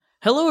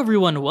Hello,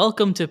 everyone.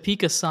 Welcome to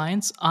Pika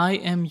Science. I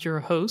am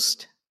your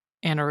host,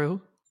 Anaru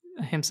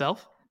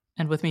himself,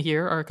 and with me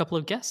here are a couple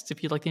of guests.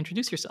 If you'd like to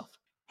introduce yourself.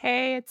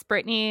 Hey, it's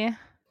Brittany.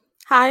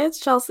 Hi, it's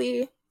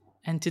Chelsea.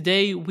 And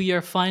today we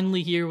are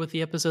finally here with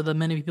the episode that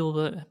many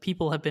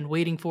people have been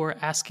waiting for,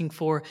 asking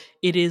for.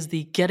 It is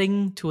the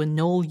Getting to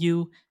Annul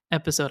You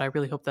episode. I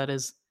really hope that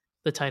is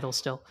the title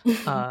still.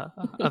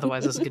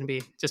 Otherwise, this is going to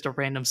be just a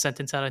random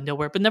sentence out of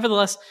nowhere. But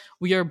nevertheless,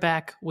 we are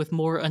back with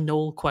more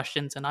annul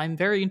questions, and I'm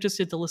very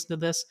interested to listen to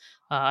this.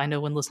 I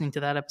know when listening to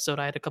that episode,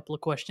 I had a couple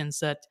of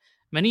questions that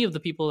many of the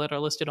people that are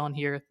listed on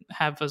here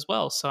have as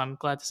well. So I'm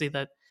glad to see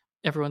that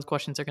everyone's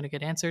questions are going to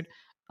get answered.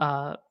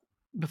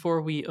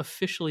 Before we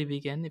officially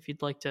begin, if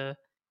you'd like to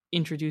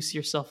introduce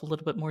yourself a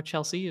little bit more,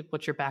 Chelsea,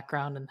 what's your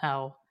background and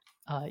how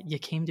you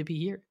came to be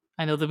here?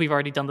 I know that we've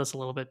already done this a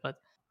little bit, but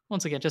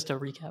once again, just a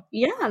recap.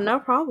 Yeah, no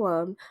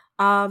problem.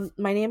 My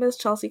name is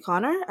Chelsea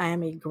Connor. I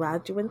am a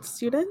graduate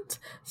student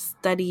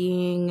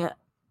studying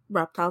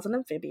reptiles and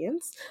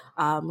amphibians,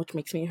 which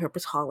makes me a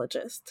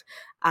herpetologist.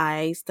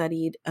 I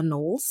studied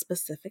anoles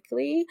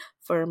specifically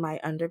for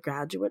my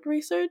undergraduate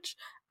research.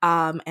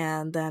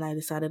 And then I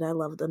decided I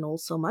loved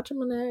anoles so much, I'm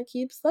going to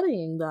keep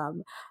studying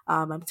them.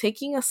 I'm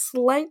taking a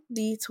slight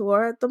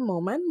detour at the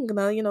moment. I'm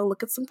going to,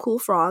 look at some cool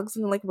frogs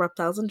and like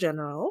reptiles in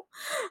general.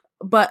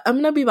 But I'm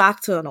going to be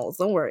back to anoles.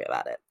 Don't worry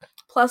about it.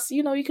 Plus,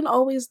 you can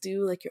always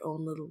do like your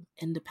own little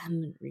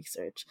independent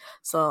research.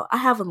 So I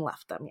haven't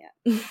left them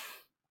yet.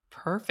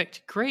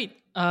 Perfect. Great.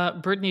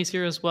 Brittany's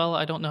here as well.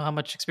 I don't know how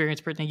much experience,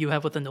 Brittany, you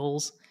have with the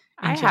Knowles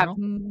in I general. have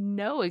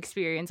no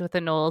experience with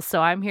the Knowles, so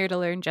I'm here to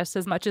learn just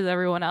as much as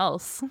everyone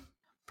else.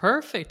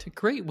 Perfect.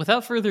 Great.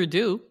 Without further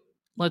ado,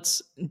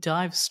 let's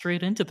dive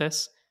straight into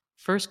this.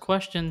 First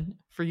question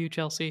for you,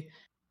 Chelsea.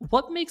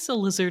 What makes a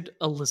lizard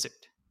a lizard?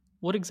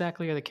 What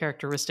exactly are the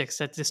characteristics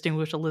that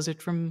distinguish a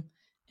lizard from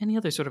any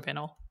other sort of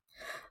animal?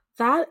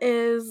 That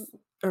is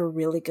a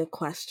really good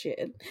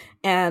question.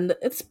 And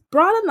it's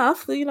broad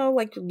enough,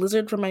 like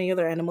lizard from any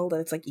other animal, that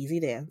it's like easy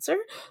to answer.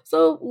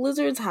 So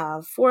lizards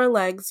have 4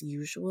 legs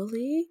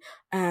usually,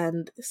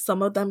 and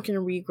some of them can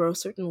regrow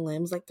certain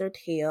limbs like their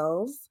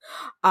tails.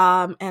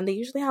 And they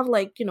usually have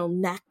like,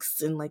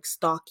 necks and like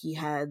stocky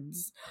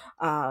heads.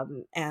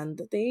 And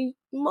a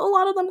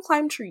lot of them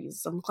climb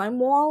trees. Some climb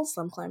walls,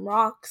 some climb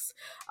rocks.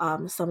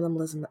 Some of them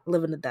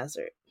live in the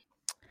desert.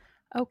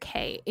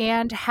 Okay,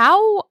 and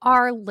how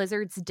are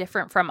lizards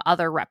different from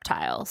other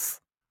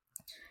reptiles?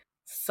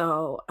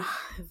 So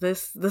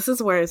this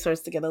is where it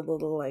starts to get a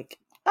little like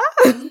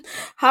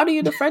how do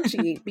you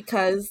differentiate?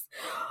 Because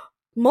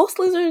most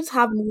lizards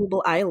have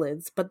movable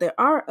eyelids, but there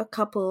are a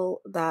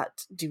couple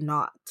that do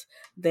not.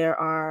 There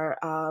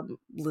are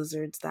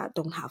lizards that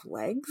don't have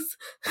legs,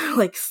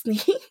 like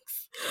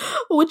snakes,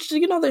 which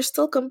they're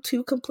still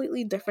two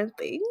completely different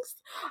things.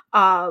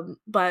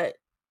 But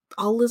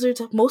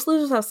most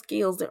lizards have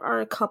scales. There are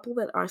a couple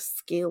that are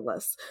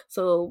scaleless.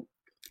 So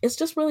it's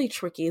just really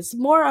tricky. It's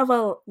more of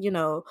a,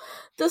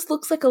 this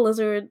looks like a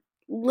lizard.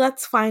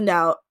 Let's find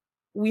out.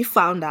 We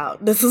found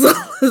out this is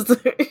a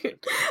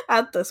lizard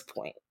at this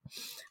point.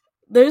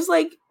 There's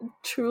like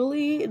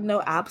truly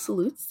no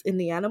absolutes in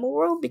the animal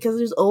world because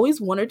there's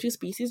always one or two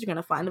species you're going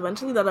to find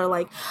eventually that are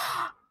like,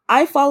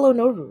 I follow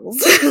no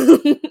rules.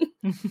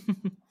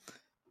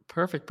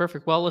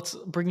 Perfect. Well, let's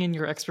bring in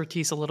your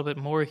expertise a little bit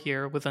more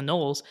here with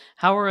anoles.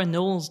 How are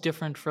anoles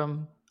different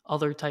from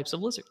other types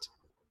of lizards?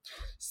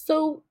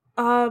 So,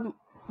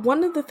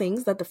 one of the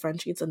things that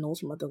differentiates anoles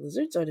from other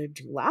lizards are their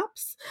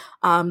dewlaps.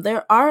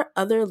 There are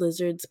other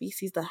lizard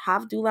species that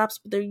have dewlaps,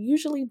 but they're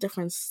usually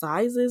different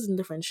sizes and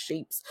different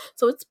shapes.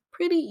 So it's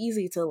pretty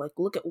easy to like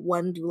look at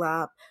one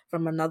dewlap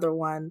from another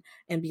one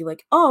and be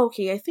like, oh,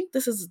 okay, I think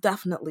this is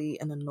definitely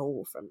an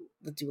anole from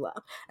the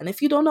dewlap. And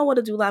if you don't know what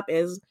a dewlap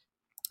is,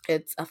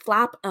 it's a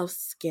flap of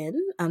skin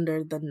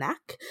under the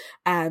neck,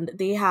 and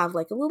they have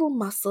like a little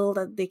muscle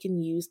that they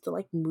can use to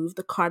like move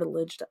the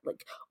cartilage that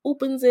like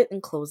opens it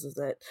and closes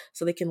it,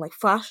 so they can like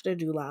flash their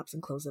dewlaps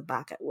and close it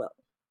back at will.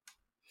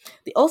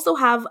 They also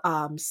have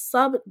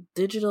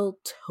subdigital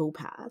toe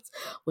pads,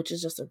 which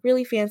is just a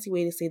really fancy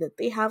way to say that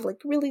they have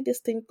like really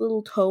distinct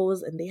little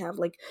toes, and they have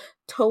like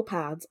toe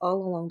pads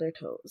all along their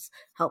toes,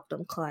 help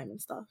them climb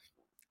and stuff.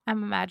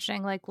 I'm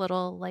imagining like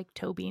little like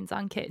toe beans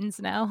on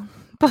kittens now,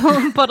 but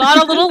on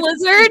a little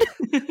lizard.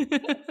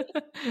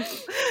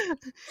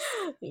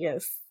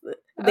 Yes,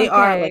 they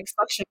are like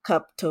suction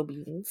cup toe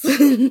beans.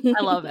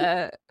 I love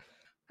it.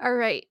 All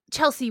right,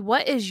 Chelsea,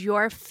 what is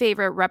your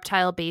favorite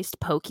reptile-based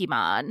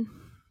Pokemon?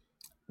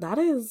 That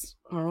is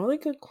a really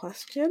good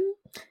question,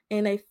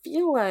 and I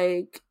feel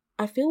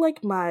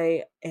like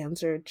my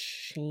answer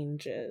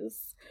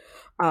changes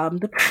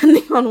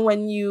depending on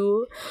when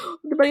you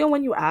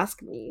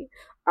ask me.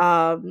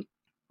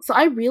 So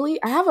I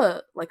have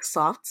a like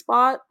soft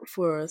spot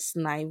for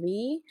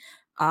Snivy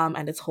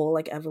and its whole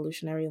like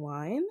evolutionary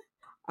line.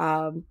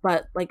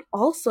 But like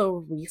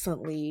also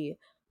recently,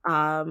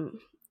 how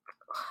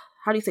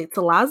do you say it?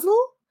 Salazzle?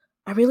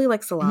 I really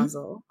like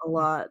Salazzle a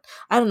lot.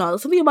 I don't know.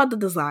 There's something about the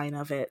design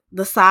of it,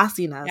 the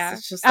sassiness. Yeah.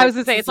 It's just I like, was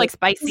gonna say it's like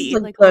spicy, this is a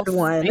like good little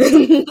one.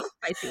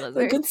 spicy A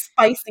lizard. good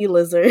spicy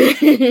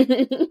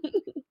lizard.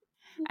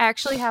 I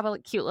actually have a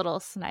cute little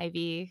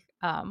Snivy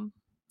on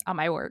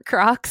my work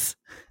Crocs.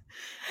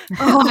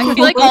 I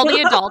feel like all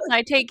the adults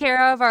I take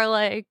care of are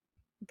like,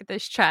 look at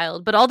this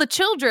child, but all the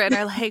children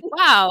are like,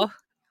 wow,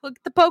 look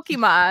at the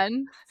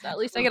Pokemon. So at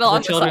least I get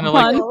along with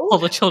someone. All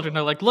the children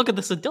are like, look at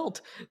this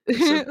adult.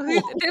 They're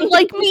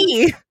like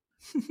me.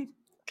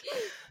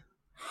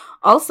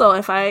 Also,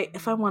 if I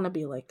want to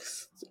be like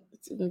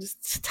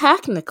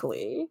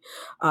technically,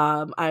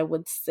 I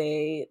would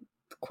say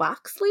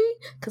Quaxley,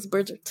 because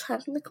birds are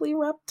technically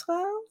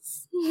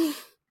reptiles.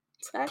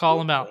 Call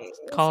them out.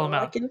 Call them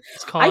out.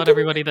 Just call out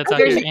everybody that's out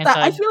there.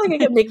 I feel like I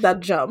can make that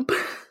jump.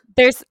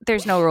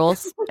 There's no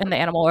rules in the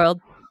animal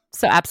world,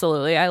 so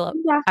absolutely,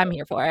 I'm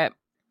here for it.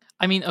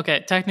 I mean,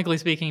 okay, technically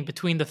speaking,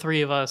 between the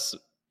three of us,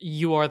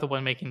 you are the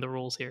one making the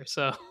rules here.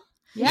 So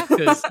yeah,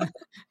 because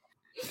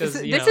this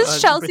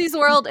is Chelsea's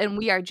world, and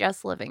we are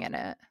just living in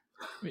it.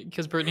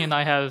 Because Brittany and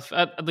I have,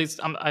 at least,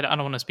 I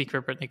don't want to speak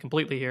for Brittany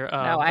completely here.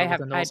 No, I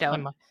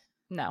don't.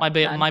 No,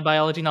 my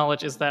biology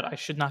knowledge is that I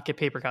should not get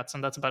paper cuts,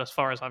 and that's about as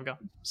far as I've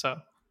gone. So,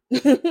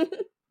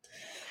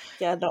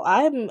 yeah, no,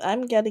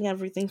 I'm getting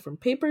everything from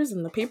papers,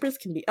 and the papers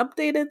can be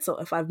updated. So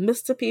if I've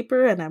missed a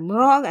paper and I'm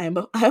wrong,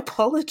 I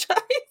apologize.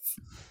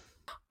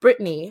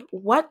 Brittany,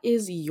 what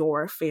is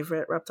your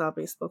favorite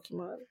reptile-based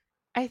Pokemon?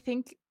 I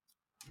think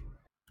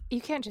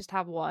you can't just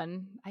have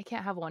one. I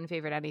can't have one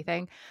favorite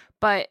anything,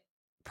 but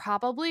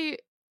probably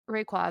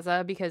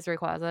Rayquaza, because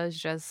Rayquaza is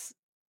just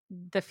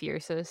the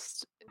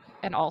fiercest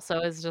and also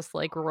is just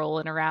like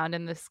rolling around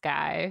in the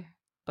sky,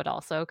 but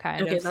also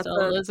kind of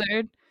still a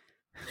lizard.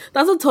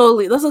 That's a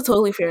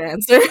totally fair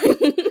answer.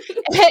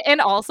 And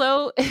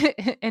also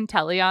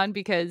Inteleon,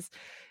 because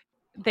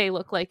they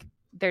look like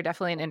they're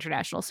definitely an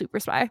international super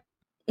spy.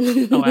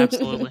 Oh,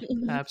 absolutely.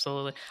 Yes.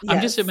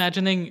 I'm just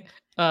imagining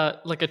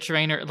like a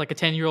trainer, like a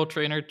 10-year-old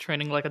trainer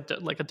training like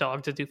a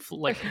dog to do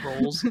like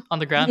rolls on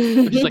the ground.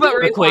 Just like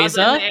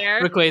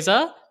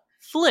Rayquaza,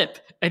 flip,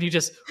 and you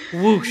just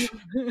whoosh.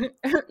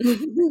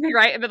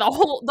 Right, and then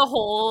the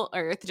whole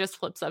earth just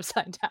flips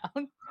upside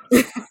down.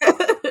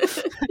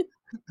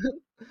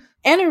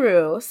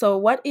 Anaru, so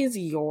what is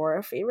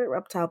your favorite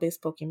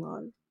reptile-based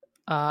Pokemon?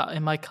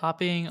 Am I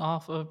copying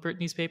off of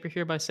Brittany's paper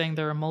here by saying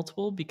there are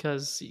multiple?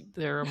 Because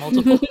there are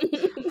multiple.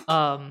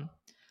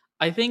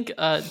 I think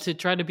to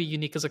try to be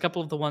unique, because a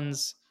couple of the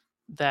ones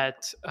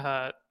that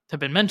have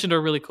been mentioned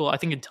are really cool. I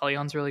think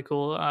Inteleon's really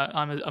cool.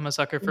 I'm a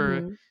sucker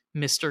for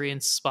mystery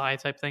and spy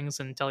type things,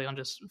 and Inteleon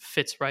just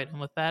fits right in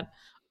with that.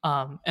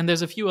 And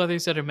there's a few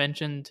others that are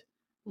mentioned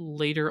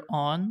later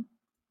on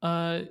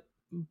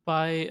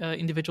by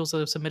individuals that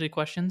have submitted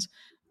questions.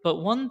 But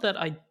one that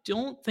I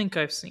don't think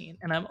I've seen,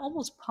 and I'm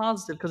almost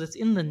positive because it's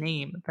in the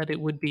name that it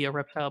would be a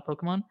reptile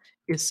Pokemon,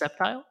 is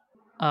Sceptile.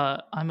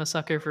 I'm a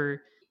sucker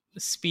for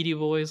speedy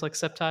boys like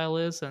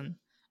Sceptile is, and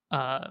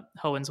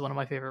Hoenn's one of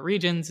my favorite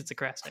regions. It's a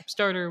grass type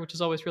starter, which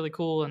is always really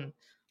cool. And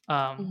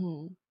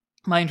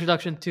my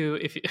introduction to,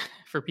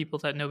 for people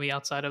that know me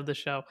outside of the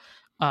show,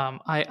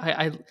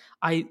 I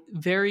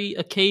very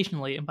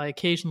occasionally, and by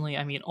occasionally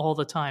I mean all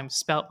the time,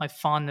 spout my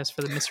fondness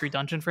for the Mystery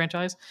Dungeon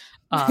franchise,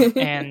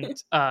 and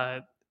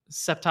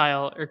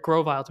Sceptile, or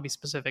Grovyle to be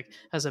specific,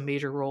 has a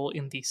major role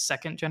in the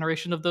second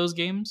generation of those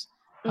games.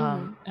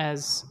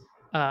 As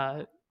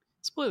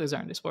spoilers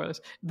aren't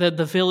spoilers, the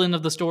villain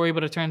of the story,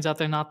 but it turns out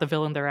they're not the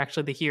villain, they're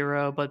actually the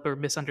hero, but they're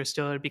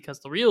misunderstood because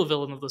the real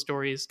villain of the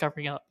story is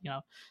covering up,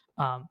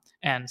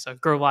 and so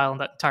Grovyle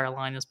and that entire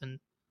line has been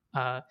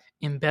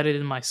embedded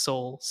in my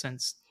soul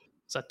since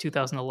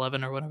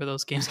 2011 or whatever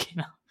those games came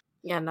out.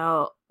 Yeah,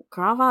 no,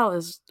 Grovyle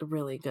is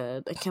really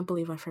good. I can't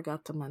believe I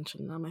forgot to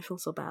mention them. I feel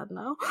so bad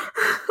now.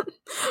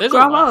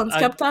 Grovyle and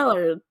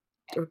Sceptile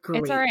are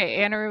great. It's all right.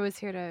 Anaru was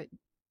here to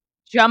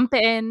jump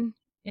in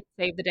and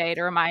save the day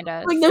to remind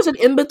us. Like, there's an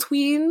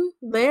in-between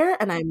there,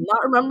 and I'm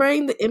not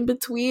remembering the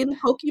in-between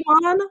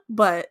Pokemon,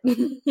 but...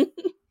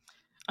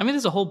 I mean,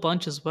 there's a whole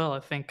bunch as well. I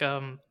think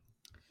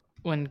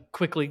when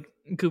quickly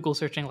Google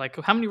searching, like,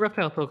 how many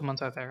reptile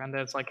Pokemons are there? And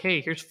it's like, hey,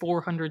 here's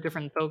 400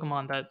 different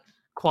Pokemon that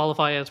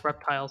qualify as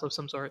reptiles of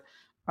some sort.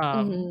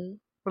 What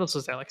else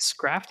is there? Like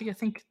Scrafty, I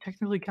think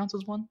technically counts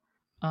as one.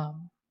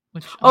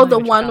 Which the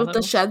one with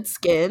the shed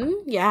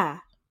skin, yeah.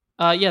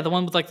 Yeah, the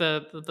one with like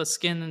the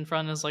skin in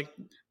front is like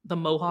the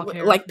mohawk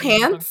hair, like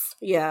pants.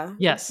 Yeah,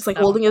 yes, it's like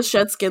holding his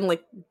shed skin,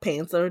 like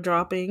pants that are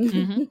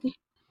dropping.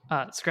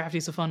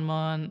 Scrafty's a fun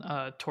one.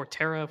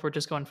 Torterra, if we're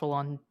just going full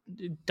on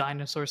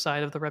dinosaur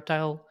side of the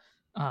reptile.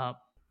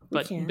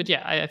 But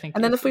yeah, I think.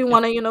 And then if we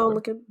want to,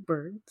 look at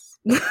birds.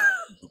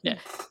 Yeah,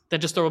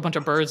 then just throw a bunch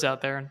of birds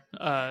out there.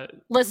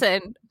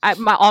 Listen,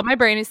 all my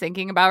brain is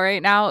thinking about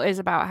right now is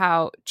about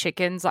how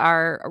chickens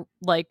are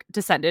like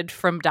descended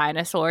from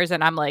dinosaurs,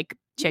 and I'm like,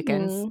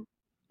 chickens.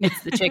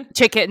 It's the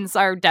chickens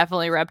are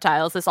definitely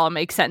reptiles. This all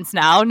makes sense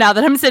now that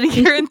I'm sitting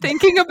here and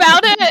thinking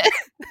about it.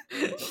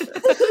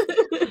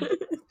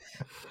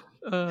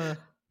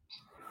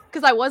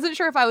 Because I wasn't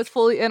sure if I was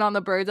fully in on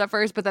the birds at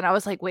first, but then I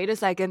was like, wait a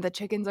second, the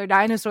chickens are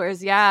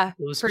dinosaurs. Yeah,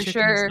 Those for chickens,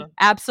 sure. though.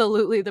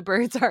 Absolutely, the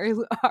birds are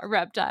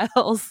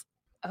reptiles.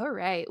 All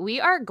right, we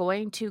are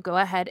going to go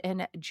ahead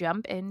and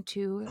jump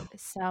into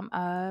some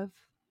of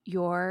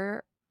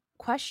your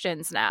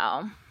questions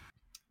now.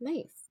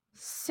 Nice.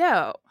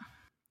 So,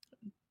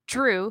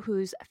 Drew,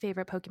 whose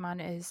favorite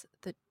Pokemon is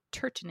the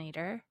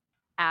Turtonator,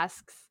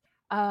 asks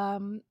a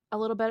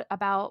little bit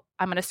about,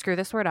 I'm going to screw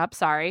this word up,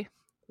 sorry,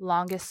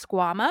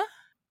 Longisquama.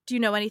 Do you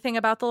know anything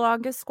about the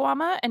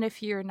Longisquama? And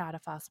if you're not a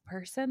fossil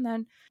person,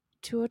 then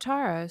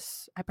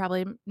Tuataras. I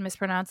probably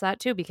mispronounced that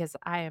too because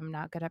I am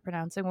not good at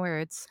pronouncing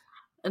words.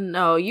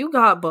 No, you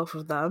got both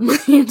of them.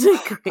 You did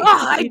great.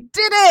 Oh, I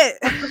did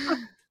it!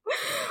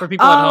 For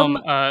people at home,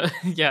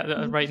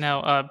 right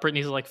now,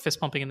 Brittany's like fist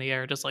pumping in the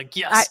air, just like,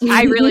 yes.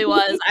 I really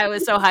was. I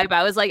was so hyped.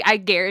 I was like, I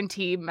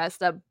guarantee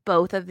messed up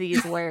both of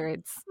these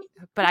words,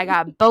 but I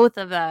got both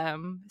of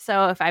them.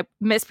 So if I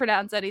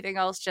mispronounce anything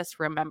else, just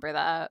remember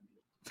that.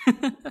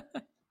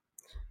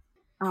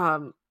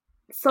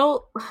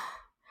 So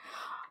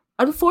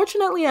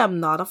unfortunately I'm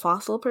not a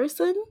fossil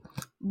person,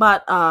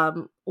 but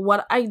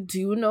what I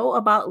do know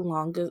about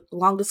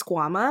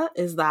Longisquama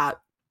is that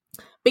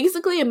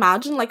basically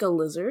imagine like a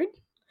lizard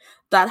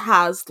that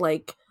has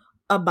like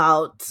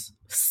about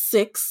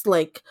 6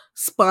 like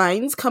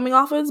spines coming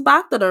off of its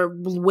back that are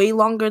way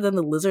longer than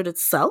the lizard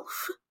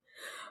itself,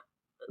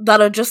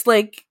 that are just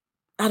like,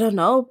 I don't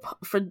know,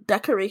 for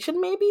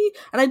decoration maybe.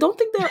 And I don't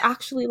think they're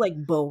actually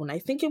like bone. I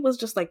think it was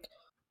just like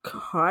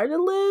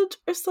cartilage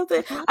or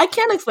something. I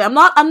can't explain.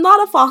 I'm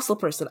not a fossil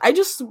person. I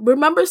just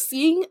remember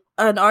seeing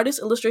an artist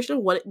illustration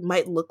of what it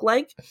might look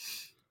like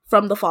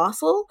from the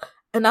fossil,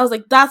 and I was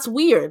like, that's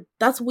weird.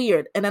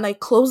 And then I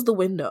closed the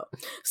window.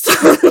 So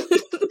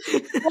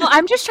well,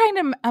 I'm just trying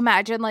to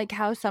imagine like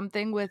how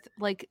something with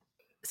like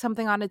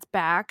something on its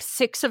back,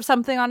 6 of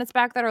something on its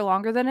back that are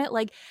longer than it,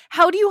 like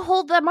how do you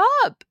hold them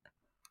up?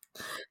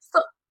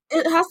 So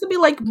it has to be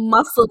like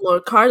muscle or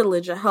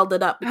cartilage that held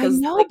it up, because I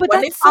know, like, but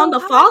when they that's found so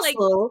the hard, like-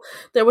 fossil,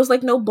 there was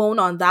like no bone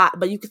on that,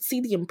 but you could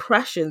see the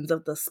impressions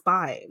of the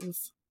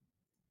spines.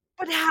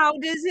 But how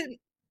is it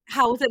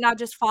not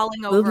just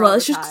falling over all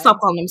Let's the just time? stop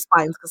calling them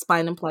spines, because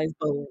spine implies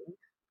bone.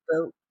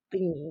 The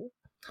thingy.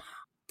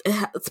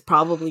 It's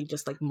probably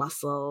just like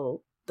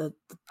muscle that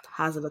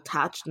has it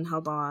attached and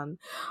held on,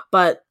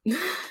 but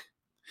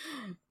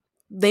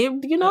they're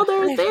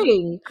a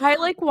thing. I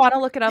like want to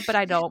look it up, but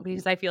I don't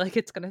because I feel like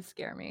it's gonna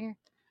scare me.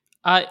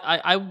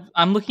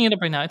 I'm looking it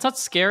up right now. It's not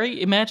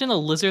scary. Imagine a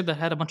lizard that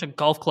had a bunch of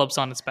golf clubs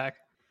on its back.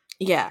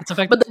 Yeah, It's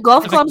effective, but the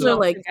golf it's clubs effective. are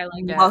like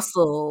that.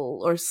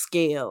 muscle or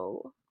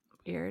scale.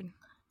 Weird.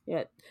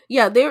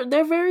 Yeah,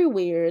 they're very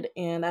weird,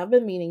 and I've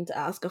been meaning to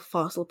ask a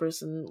fossil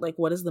person like,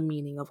 what is the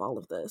meaning of all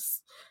of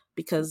this?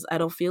 Because I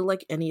don't feel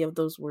like any of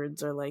those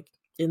words are like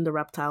in the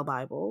reptile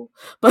Bible.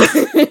 But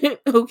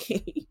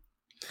okay.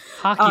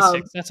 Hockey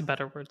sticks. That's a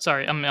better word.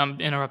 Sorry, I'm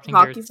interrupting.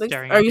 Hockey sticks.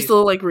 Are you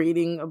still like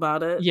reading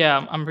about it?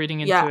 Yeah, I'm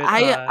reading into it.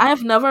 I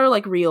have never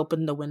like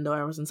reopened the window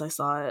ever since I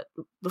saw it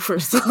the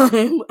first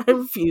time. I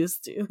refuse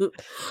to.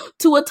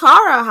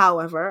 Tuatara,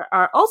 however,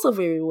 are also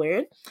very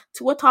weird.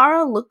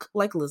 Tuatara look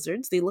like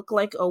lizards. They look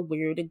like a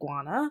weird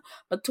iguana,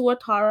 but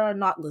Tuatara are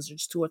not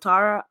lizards.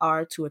 Tuatara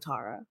are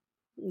Tuatara.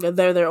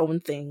 They're their own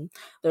thing.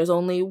 There's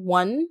only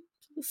one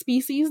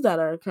species that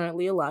are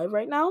currently alive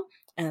right now,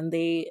 and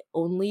they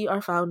only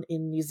are found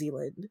in New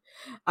Zealand.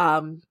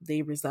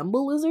 They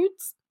resemble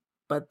lizards,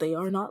 but they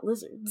are not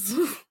lizards.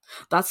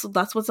 That's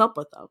what's up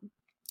with them.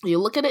 You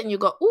look at it and you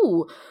go,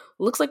 ooh,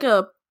 looks like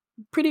a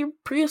pretty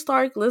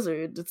prehistoric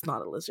lizard. It's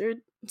not a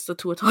lizard. It's the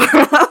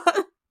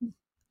Tuatara.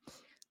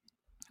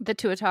 The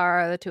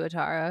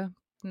Tuatara.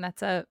 And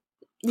that's it.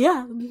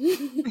 Yeah.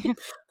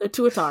 They're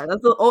Tuatara.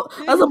 That's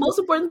the most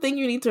important thing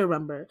you need to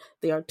remember.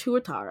 They are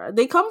Tuatara.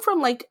 They come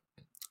from like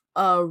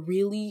a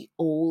really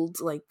old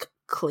like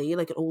clay,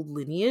 like an old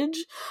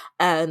lineage,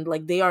 and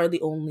like they are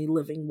the only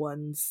living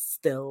ones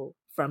still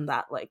from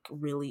that like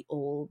really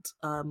old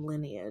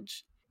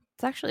lineage.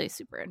 It's actually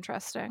super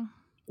interesting.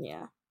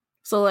 Yeah.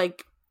 So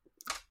like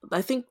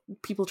I think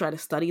people try to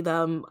study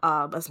them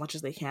as much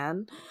as they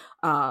can,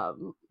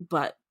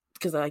 but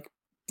because they're like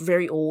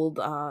very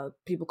old,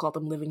 people call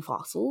them living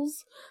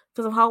fossils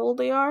because of how old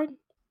they are,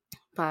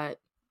 but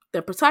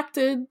they're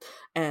protected,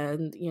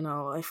 and you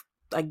know,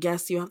 I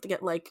guess you have to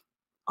get like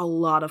a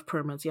lot of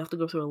permits. You have to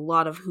go through a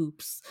lot of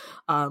hoops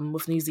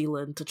with New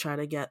Zealand to try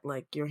to get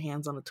like your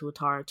hands on a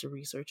Tuatara to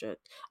research it,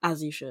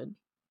 as you should.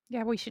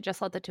 Yeah, we should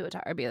just let the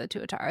Tuatara be the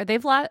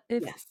Tuatara.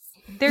 Yes.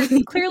 They're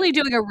clearly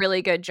doing a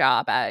really good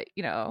job at,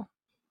 you know,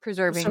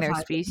 preserving their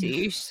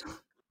species.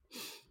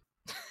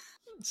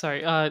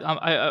 Sorry,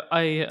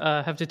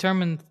 I have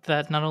determined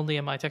that not only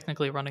am I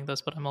technically running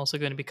this, but I'm also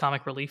going to be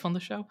comic relief on the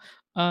show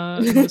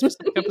in this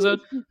specific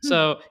episode.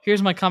 So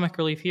here's my comic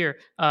relief here,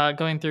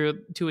 going through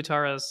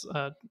Tuatara's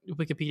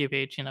Wikipedia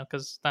page, you know,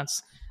 because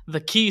that's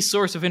the key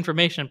source of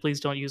information. Please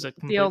don't use it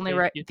completely.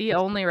 The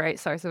only right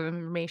source of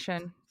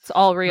information. It's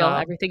all real.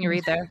 Everything you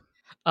read there.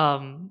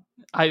 One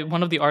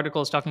of the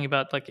articles talking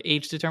about like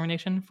age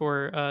determination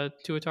for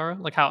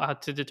Tuatara, like how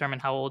to determine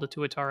how old a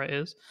Tuatara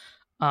is.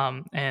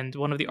 And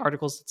one of the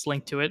articles that's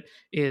linked to it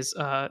is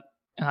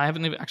and I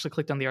haven't even actually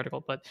clicked on the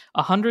article, but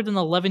a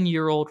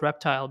 111-year-old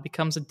reptile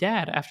becomes a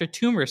dad after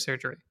tumor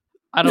surgery.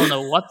 I don't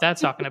know what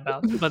that's talking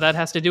about, but that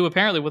has to do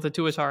apparently with a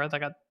Tuatara that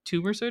got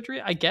tumor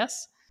surgery, I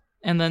guess,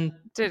 and then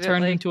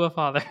turned into a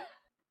father.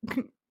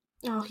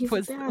 Oh, he's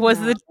was a dad was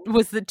now.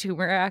 the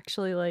tumor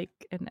actually like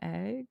an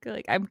egg?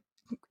 Like I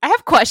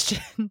have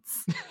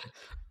questions.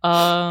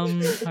 All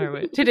right,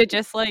 wait. Did it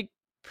just like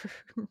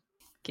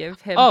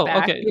give him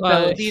back the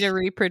ability to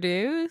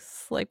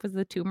reproduce? Like, was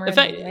the tumor in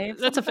the way of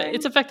something?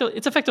 It's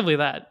effectively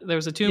that. There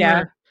was a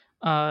tumor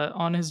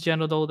on his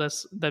genital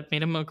that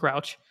made him a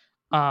grouch.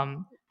 Guy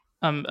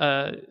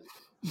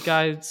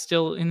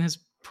still in his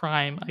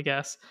prime, I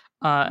guess.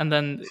 And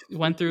then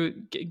went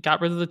through,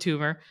 got rid of the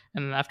tumor,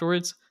 and then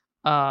afterwards,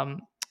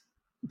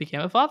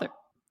 became a father.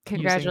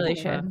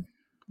 Congratulations,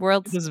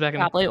 world's this is back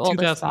probably in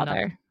oldest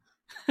father.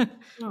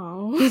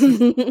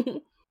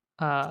 Oh.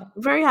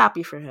 Very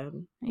happy for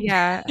him.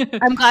 Yeah,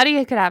 I'm glad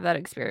he could have that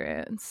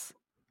experience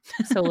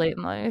so late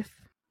in life.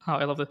 Oh,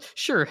 I love this.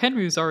 Sure,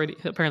 Henry was already,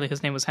 apparently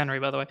his name was Henry,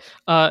 by the way.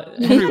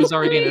 Henry was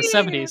already in his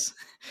 70s.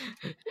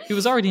 He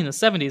was already in his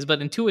 70s,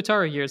 but in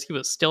Tuatara years, he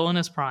was still in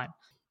his prime.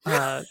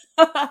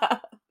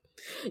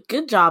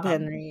 Good job,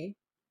 Henry.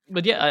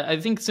 But yeah, I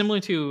think similar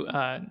to,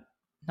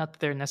 not that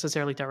they're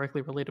necessarily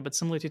directly related, but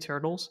similar to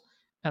turtles,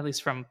 at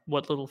least from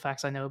what little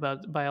facts I know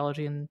about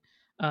biology and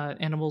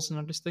animals and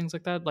other things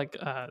like that, like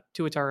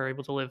Tuatara are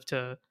able to live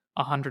to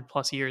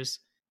 100+ years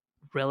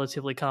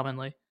relatively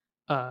commonly.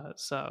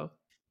 So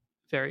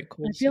very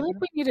cool. I feel like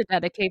we need to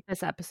dedicate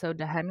this episode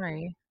to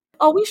Henry.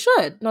 Oh, we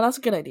should. No, that's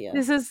a good idea.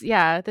 This is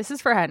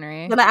for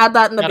Henry. I'm gonna add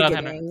that in the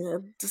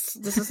beginning. This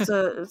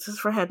is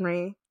for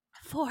Henry.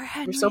 For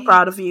Henry. We're so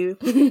proud of you.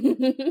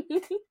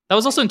 That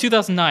was also in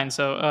 2009,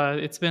 so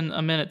it's been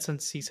a minute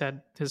since he's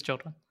had his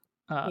children.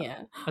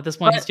 Yeah. At this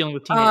point, he's dealing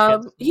with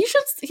teenage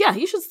kids.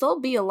 He should still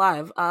be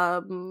alive.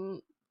 I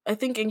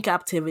think in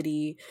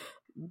captivity,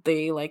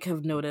 they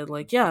have noted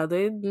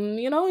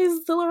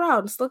he's still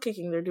around, still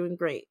kicking. They're doing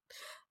great.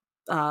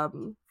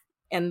 And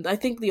I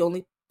think the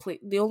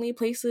only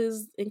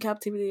places in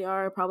captivity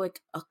are probably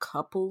a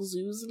couple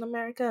zoos in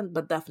America,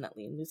 but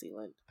definitely in New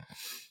Zealand.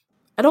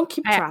 I don't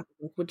keep track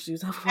of which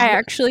zoos have. I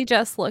actually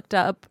just looked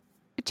up,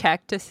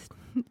 checked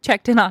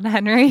in on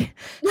Henry.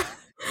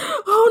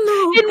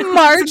 Oh no! In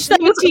March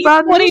 17,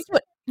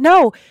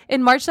 2022.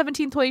 In March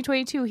 17,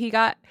 2022,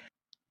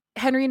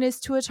 Henry and his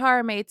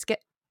Tuatara mates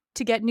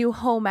get new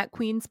home at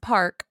Queen's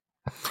Park.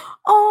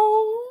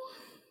 Oh,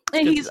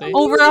 and he's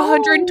over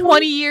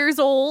 120 years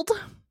old.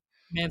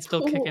 Man,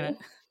 still kicking it.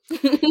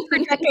 For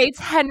decades,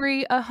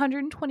 Henry,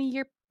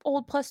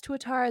 120-year-old plus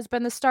Tuatara, has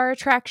been the star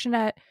attraction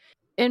at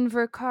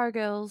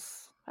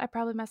Invercargill's, I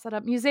probably messed that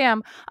up,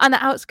 museum on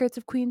the outskirts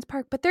of Queen's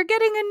Park. But they're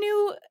getting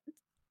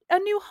a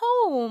new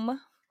home.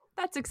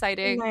 That's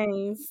exciting.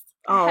 Nice.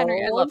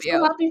 Henry, I love you.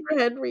 So happy for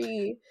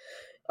Henry.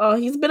 Oh,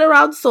 he's been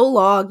around so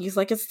long. He's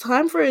like, it's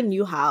time for a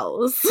new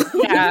house.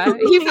 Yeah,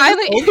 he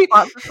finally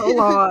for so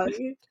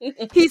long.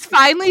 He's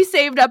finally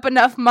saved up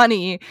enough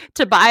money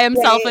to buy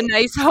himself a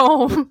nice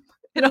home.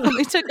 It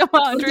only took him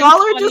 120 The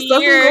dollar just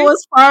doesn't go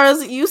as far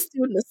as it used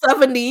to in the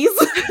 70s.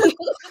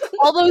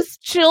 All those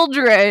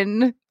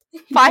children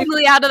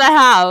finally out of the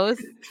house.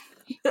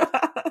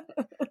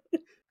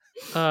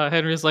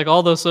 Henry's like,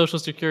 all those social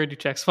security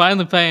checks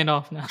finally paying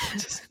off now.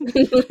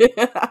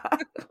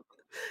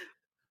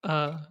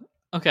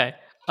 Okay.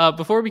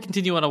 Before we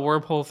continue on a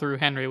wormhole through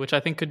Henry, which I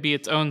think could be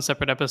its own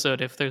separate episode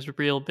if there's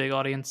real big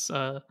audience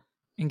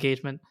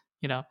engagement,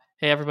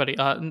 hey everybody,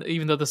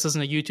 even though this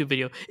isn't a YouTube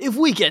video, if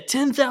we get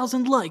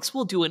 10,000 likes,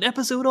 we'll do an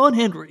episode on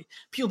Henry.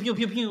 Pew pew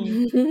pew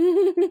pew.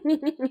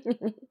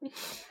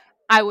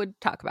 I would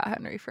talk about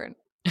Henry for an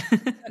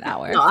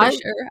hour. No, for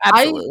sure.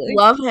 Absolutely.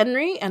 I love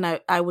Henry, and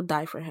I would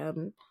die for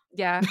him.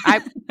 Yeah,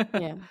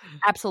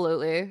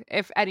 absolutely.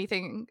 If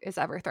anything is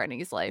ever threatening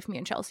his life, me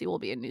and Chelsea will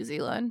be in New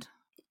Zealand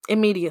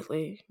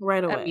immediately,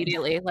 right away.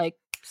 Immediately, like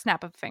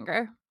snap of a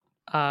finger.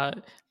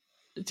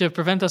 To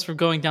prevent us from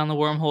going down the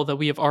wormhole that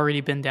we have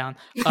already been down,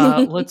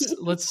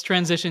 let's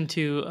transition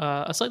to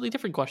a slightly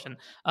different question.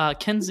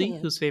 Kenzie,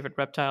 whose favorite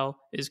reptile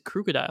is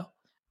crocodile,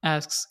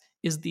 asks,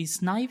 is the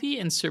Snivy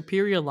and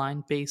Superior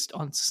line based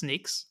on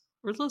snakes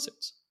or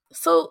lizards?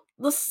 So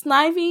the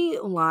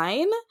Snivy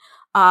line,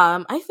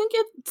 I think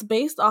it's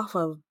based off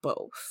of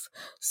both.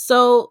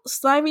 So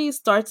Snivy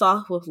starts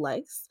off with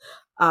legs.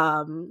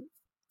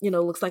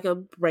 Looks like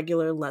a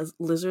regular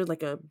lizard,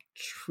 like a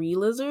tree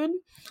lizard.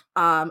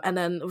 And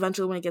then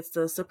eventually when it gets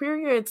to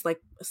Superior, it's like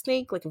a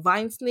snake, like a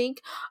vine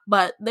snake.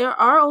 But there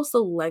are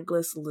also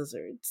legless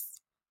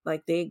lizards.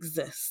 Like, they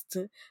exist.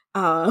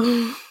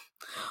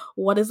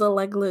 What is a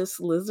legless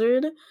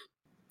lizard?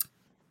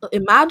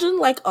 Imagine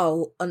like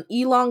an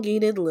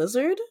elongated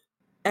lizard,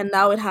 and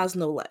now it has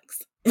no legs.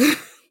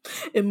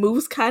 It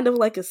moves kind of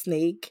like a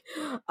snake.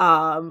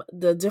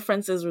 The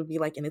differences would be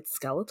like in its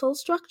skeletal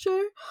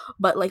structure,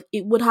 but like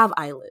it would have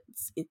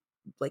eyelids.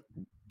 like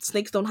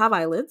snakes don't have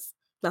eyelids.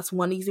 That's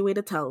one easy way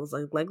to tell. Is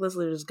like legless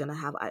lizard is gonna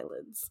have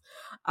eyelids.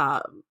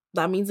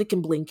 That means it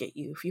can blink at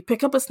you. If you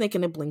pick up a snake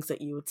and it blinks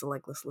at you, it's a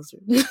legless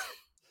lizard.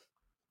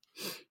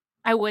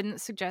 I wouldn't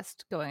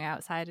suggest going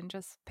outside and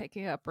just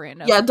picking up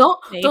random. Yeah, don't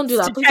do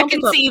that.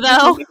 Please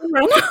don't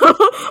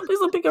please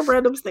don't pick up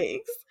random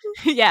snakes.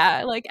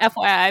 Yeah, like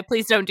FYI,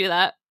 please don't do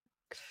that.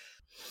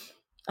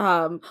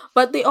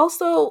 But they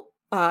also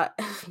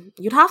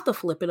you'd have to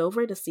flip it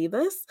over to see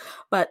this,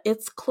 but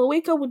its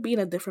cloaca would be in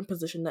a different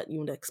position that you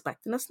would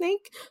expect in a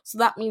snake. So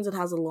that means it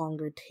has a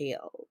longer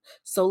tail.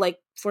 So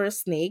like for a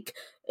snake,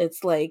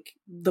 it's like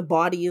the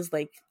body is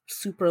like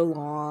super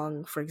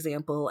long, for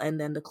example, and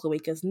then the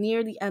cloaca is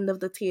near the end of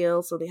the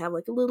tail, so they have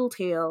like a little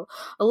tail.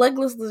 A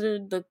legless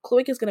lizard, the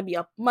cloaca is going to be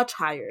up much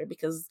higher,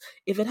 because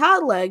if it had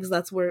legs,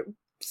 that's where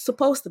it's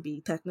supposed to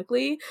be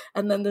technically,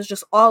 and then there's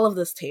just all of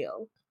this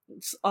tail.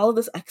 It's all of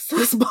this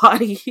excess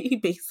body,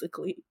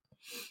 basically.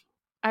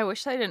 I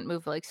wish I didn't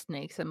move like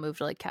snakes and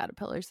moved like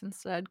caterpillars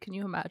instead. Can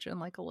you imagine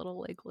like a little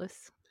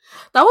legless?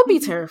 That would be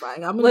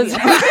terrifying. I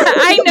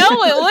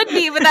know it would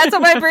be, but that's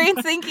what my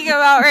brain's thinking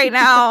about right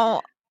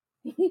now.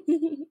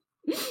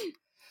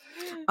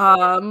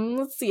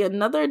 Let's see.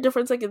 Another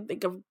difference I can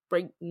think of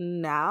right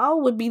now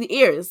would be the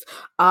ears.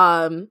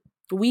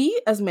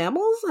 We as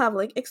mammals have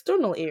like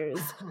external ears,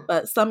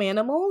 but some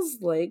animals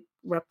like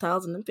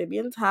reptiles and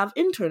amphibians have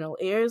internal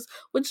ears,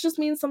 which just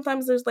means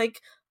sometimes there's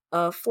like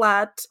a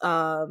flat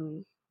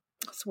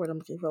what's the word I'm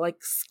looking for,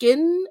 like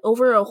skin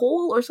over a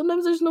hole, or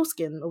sometimes there's no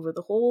skin over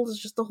the hole. It's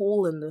just a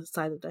hole in the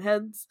side of the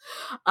heads.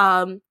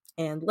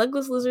 And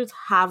legless lizards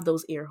have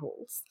those ear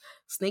holes.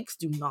 Snakes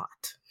do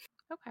not.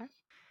 Okay.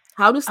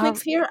 How do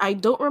snakes hear? I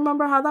don't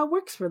remember how that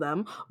works for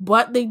them,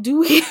 but they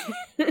do hear.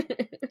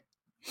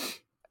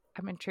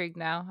 I'm intrigued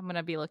now. I'm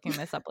gonna be looking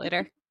this up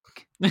later.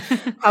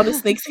 How do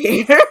snakes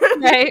hear?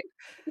 Right.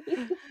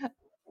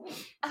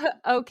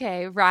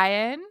 Okay,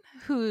 Ryan,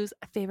 whose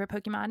favorite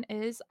Pokemon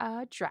is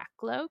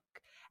Dracloak,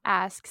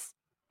 asks,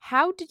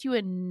 how did you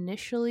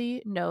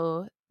initially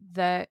know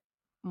that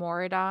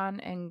Mordor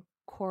and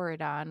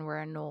Corydon were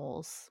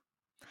anoles?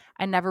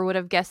 I never would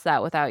have guessed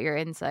that without your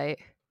insight.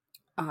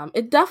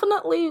 It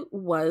definitely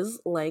was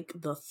like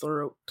the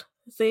throat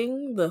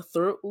thing, the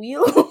throat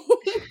wheel.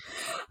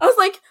 I was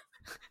like,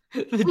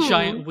 the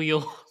giant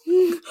wheel.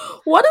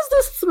 What is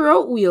this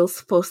throat wheel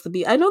supposed to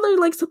be? I know they're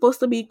like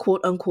supposed to be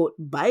quote unquote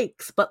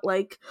bikes, but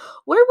like,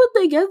 where would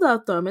they get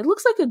that from? It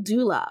looks like a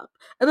dewlap.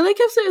 And then I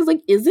kept saying,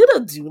 like, is it a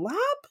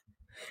dewlap?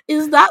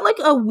 Is that like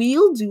a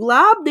wheel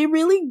dewlap? They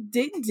really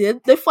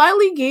did. They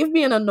finally gave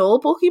me an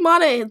Anole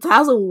Pokemon and it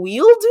has a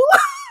wheel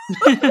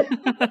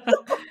dewlap?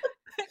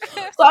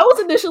 So I was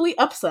initially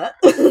upset.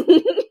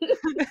 The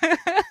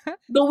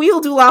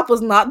wheel dewlap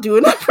was not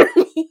doing it for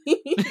me.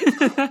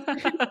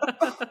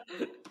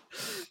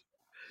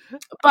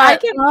 But I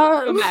can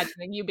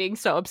imagine you being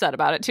so upset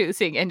about it too,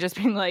 seeing and just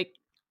being like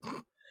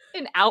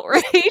in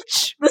outrage.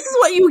 This is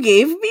what you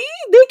gave me?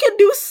 They can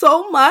do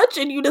so much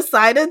and you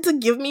decided to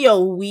give me a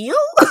wheel?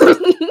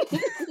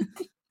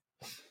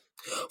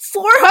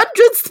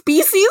 400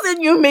 species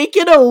and you make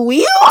it a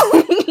wheel?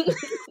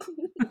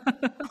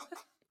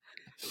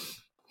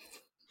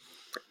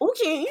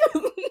 Okay.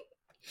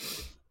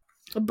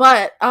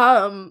 But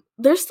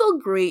they're still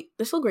great.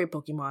 They're still great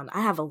Pokemon.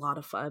 I have a lot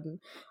of fun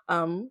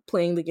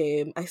playing the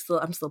game. I'm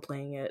still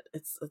playing it.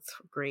 It's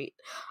great.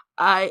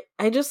 I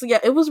just, yeah,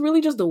 it was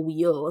really just a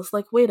wheel. It's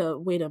like, wait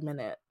a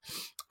minute.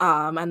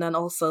 And then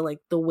also like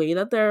the way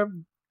that they're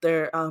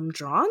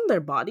drawn,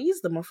 their bodies,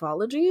 the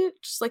morphology,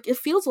 just like it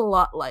feels a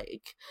lot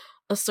like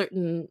a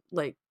certain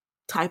like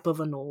type of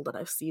Anole that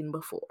I've seen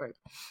before.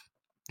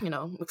 You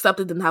know, except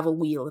it didn't have a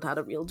wheel, it had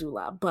a real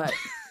dewlap, but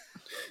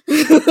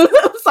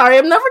sorry,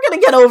 I'm never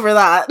gonna get over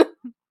that.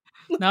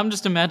 Now I'm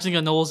just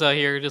imagining Anoles out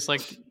here just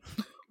like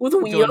with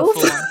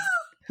wheels.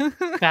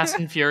 Fast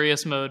and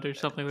Furious mode or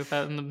something like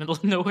that in the middle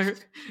of nowhere.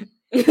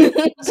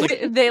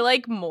 Like, they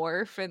like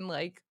morph and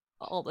like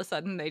all of a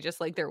sudden they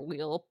just like their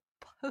wheel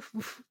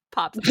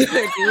pops into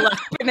their dewlap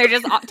and they're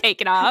just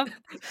taken off.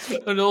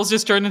 Anoles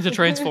just turn into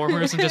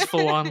Transformers and just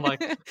full on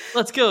like,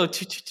 let's go.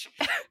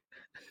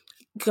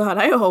 God,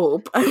 I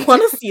hope. I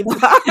want to see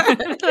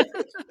that.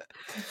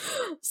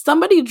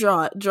 Somebody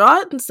draw it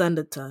and send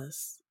it to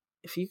us.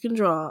 If you can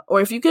draw,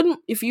 or if you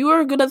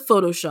are good at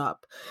Photoshop,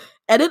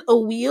 edit a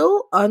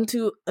wheel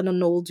onto an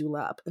Anole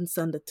dewlap and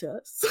send it to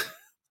us.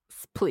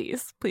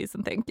 Please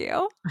and thank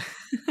you.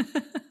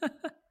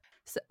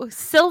 So,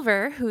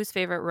 Silver, whose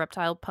favorite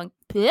reptile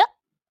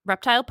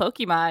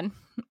Pokemon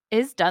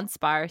is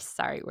Dunsparce.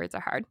 Sorry, words are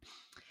hard.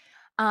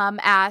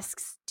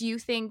 Asks, do you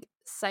think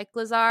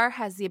Cyclizar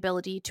has the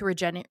ability to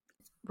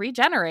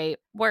regenerate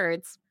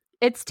words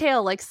its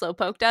tail like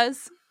Slowpoke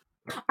does?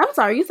 I'm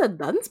sorry, you said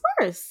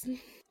Dunsparce?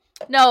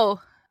 No,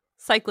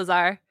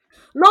 Cyclizar.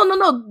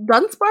 No.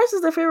 Dunsparce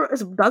is their favorite.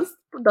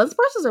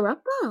 Dunsparce is a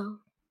reptile.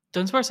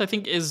 Dunsparce, I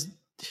think, is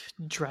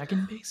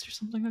dragon based or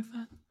something like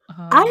that.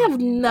 I have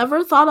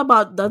never thought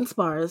about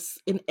Dunsparce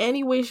in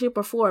any way, shape,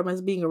 or form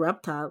as being a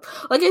reptile.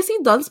 Like, I see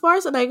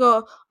Dunsparce and I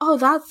go, oh,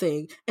 that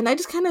thing. And I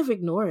just kind of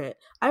ignore it.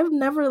 I've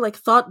never, like,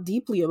 thought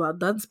deeply about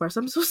Dunsparce.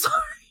 I'm so sorry.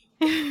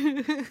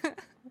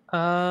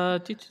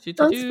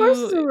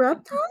 Dunsparce is a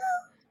reptile?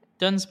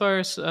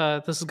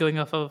 Dunsparce, this is going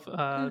off of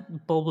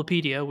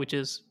Bulbapedia, which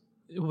is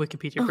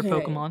Wikipedia for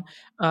Pokemon.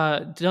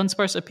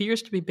 Dunsparce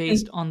appears to be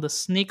based on the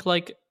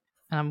snake-like,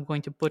 and I'm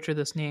going to butcher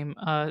this name,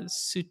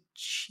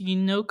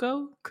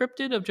 Tsuchinoko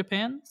cryptid of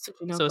Japan.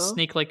 Tsuchinoko? So a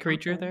snake-like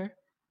creature there.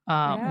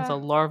 With a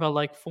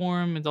larva-like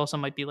form. It also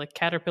might be like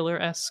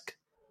caterpillar-esque.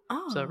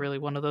 Oh. So really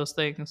one of those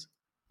things.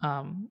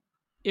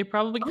 It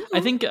probably... Okay.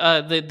 I think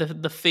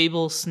the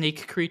fable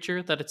snake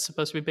creature that it's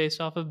supposed to be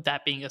based off of,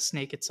 that being a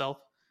snake itself.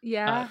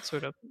 Yeah.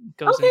 Sort of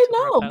goes okay, into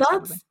no,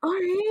 that's all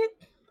right.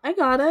 I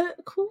got it.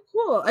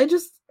 Cool. I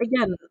just,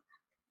 again,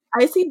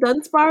 I see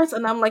Dunsparce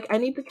and I'm like, I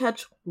need to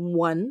catch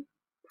one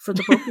for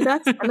the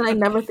Pokédex, and then I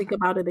never think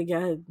about it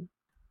again.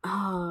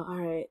 Oh, all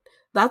right.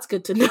 That's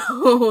good to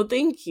know.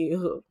 Thank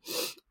you.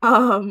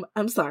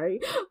 I'm sorry.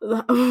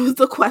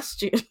 The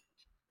question.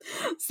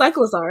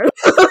 Cyclizar.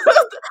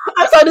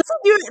 I'm sorry,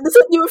 this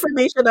is new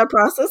information I'm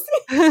processing.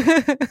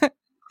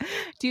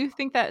 Do you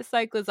think that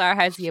Cyclizar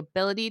has the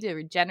ability to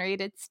regenerate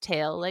its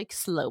tail like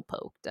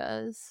Slowpoke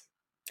does?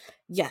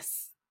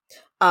 Yes.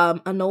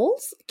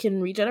 Anoles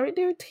can regenerate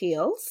their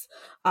tails.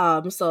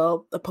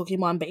 So a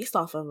Pokemon based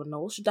off of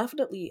Anole should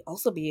definitely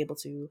also be able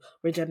to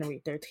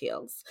regenerate their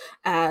tails.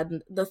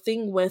 And the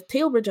thing with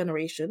tail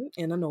regeneration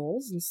in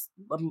Anoles and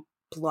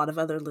a lot of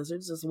other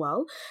lizards as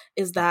well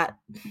is that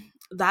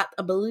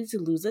ability to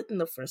lose it in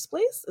the first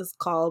place is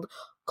called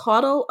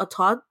caudal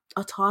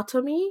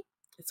autotomy.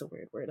 It's a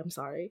weird word, I'm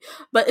sorry.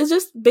 But it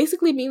just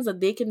basically means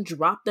that they can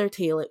drop their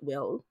tail at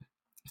will.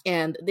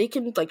 And they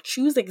can like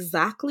choose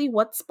exactly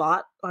what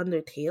spot on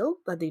their tail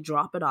that they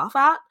drop it off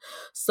at.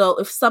 So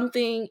if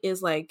something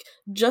is like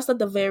just at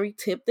the very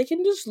tip, they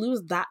can just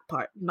lose that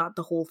part, not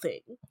the whole thing.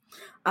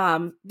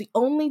 The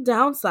only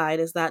downside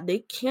is that they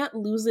can't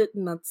lose it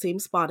in that same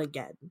spot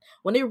again.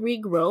 When it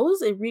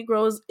regrows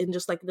in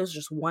just like there's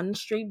just one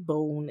straight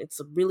bone.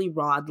 It's really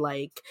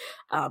rod-like.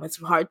 It's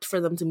hard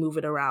for them to move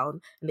it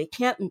around, and they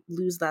can't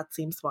lose that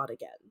same spot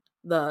again.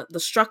 The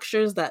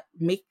structures that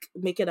make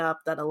it up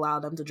that allow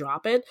them to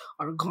drop it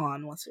are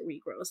gone once it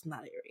regrows in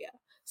that area.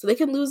 So they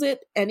can lose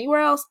it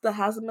anywhere else that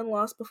hasn't been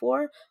lost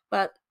before,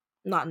 but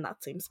not in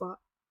that same spot.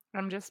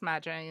 I'm just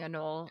imagining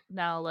Anole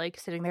now like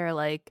sitting there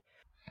like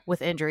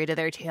with injury to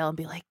their tail and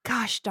be like,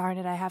 gosh darn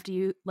it, I have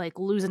to like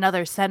lose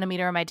another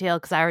centimeter of my tail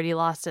because I already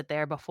lost it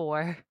there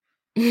before.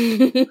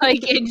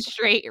 Like in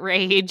straight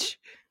rage.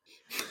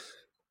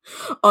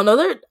 Oh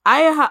no,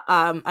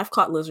 I've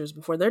caught lizards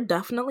before. They're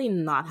definitely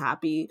not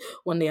happy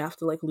when they have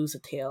to like lose a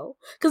tail,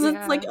 because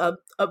it's like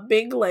a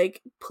big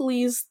like,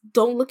 please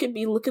don't look at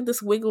me, look at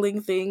this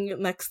wiggling thing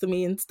next to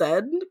me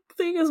instead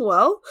thing as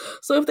well.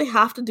 So if they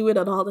have to do it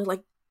at all, they're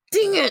like,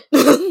 dang it.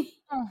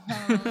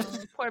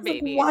 Poor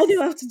baby. Like, why do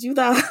I have to do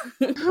that?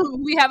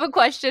 We have a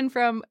question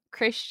from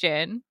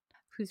Christian,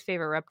 whose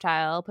favorite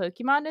reptile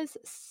Pokemon is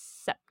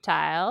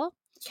Sceptile.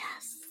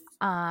 Yes.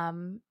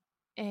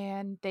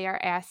 And they are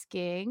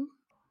asking,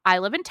 I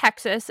live in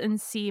Texas and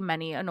see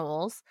many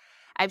anoles.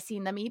 I've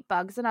seen them eat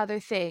bugs and other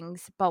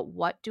things, but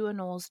what do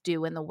anoles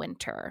do in the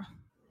winter?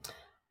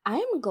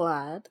 I'm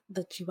glad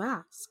that you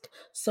asked.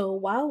 So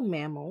while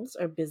mammals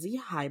are busy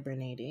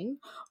hibernating,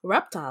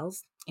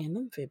 reptiles and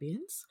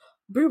amphibians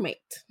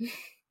brumate.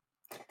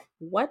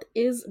 What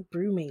is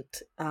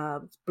brumate?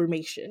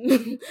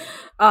 Brumation.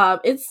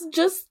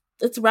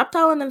 It's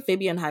reptile and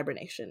amphibian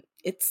hibernation.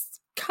 It's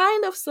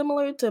kind of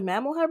similar to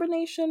mammal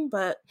hibernation,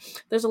 but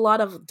there's a lot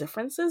of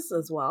differences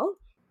as well.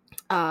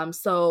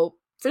 So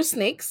for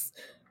snakes,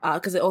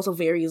 because it also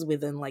varies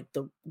within like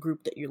the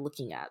group that you're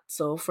looking at.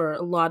 So for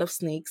a lot of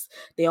snakes,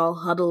 they all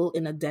huddle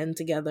in a den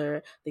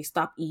together. They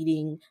stop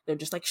eating. They're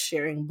just like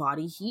sharing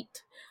body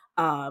heat.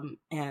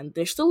 And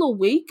they're still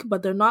awake,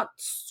 but they're not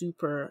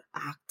super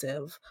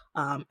active,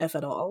 if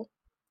at all.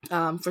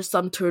 For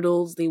some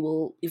turtles, they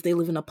will, if they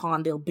live in a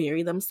pond, they'll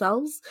bury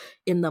themselves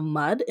in the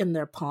mud in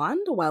their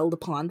pond while the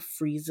pond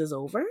freezes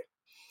over.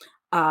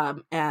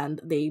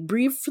 And they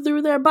breathe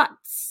through their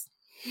butts.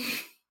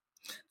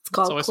 It's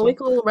called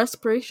cloacal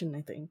respiration,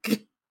 I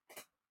think.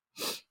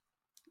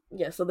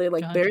 Yeah, so they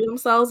like bury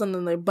themselves and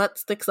then their butt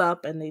sticks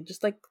up and they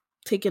just like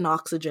take in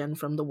oxygen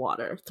from the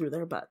water through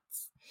their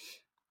butts.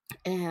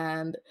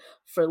 And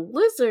for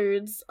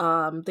lizards,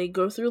 they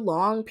go through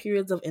long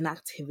periods of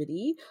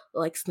inactivity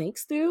like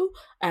snakes do,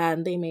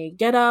 and they may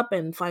get up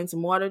and find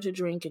some water to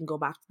drink and go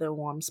back to their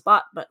warm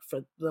spot, but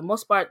for the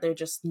most part, they're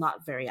just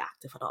not very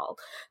active at all.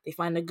 They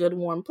find a good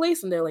warm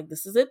place and they're like,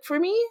 this is it for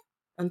me,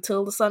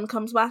 until the sun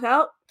comes back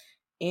out,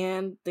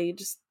 and they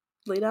just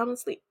lay down and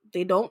sleep.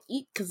 They don't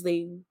eat because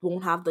they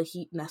won't have the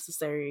heat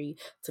necessary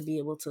to be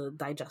able to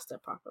digest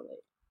it properly.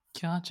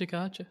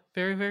 Gotcha.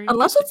 Very, very.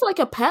 Unless it's like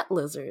a pet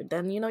lizard,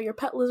 then your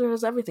pet lizard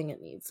has everything it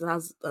needs. It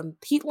has a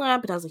heat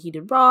lamp, it has a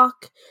heated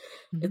rock.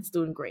 Mm-hmm. It's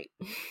doing great.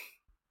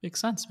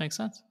 Makes sense.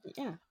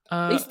 Yeah. They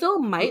Uh, still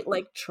might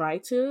like try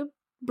to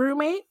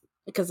brewmate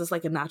because it's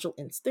like a natural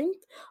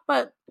instinct,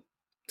 but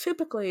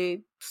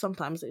typically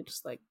sometimes they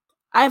just like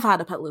I've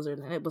had a pet lizard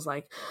and it was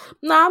like,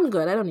 nah, I'm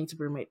good. I don't need to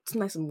brewmate. It's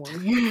nice and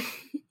warm here.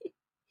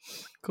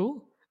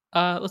 cool.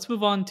 Let's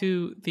move on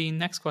to the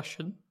next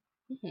question.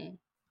 Mhm.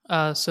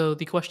 So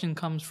the question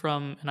comes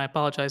from, and I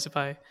apologize if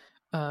I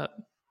uh,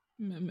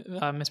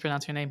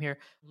 mispronounce your name here,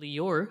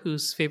 Lior,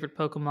 whose favorite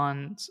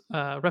Pokemon,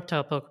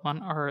 reptile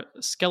Pokemon, are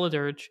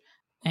Skeledirge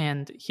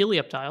and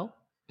Helioptile.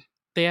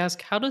 They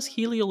ask, how does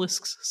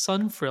Heliolisk's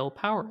Sunfrill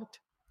power it?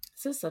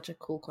 This is such a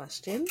cool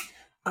question.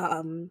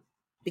 Um,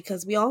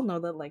 because we all know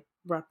that like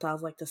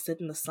reptiles like to sit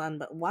in the sun,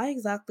 but why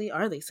exactly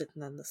are they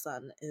sitting in the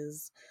sun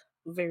is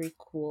very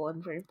cool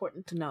and very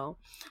important to know.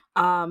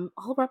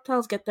 All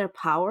reptiles get their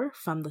power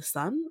from the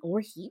sun or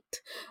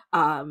heat.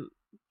 Um,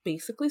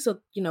 Basically, so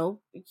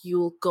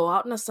you'll go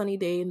out on a sunny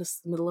day in the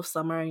middle of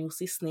summer and you'll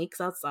see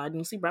snakes outside and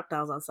you'll see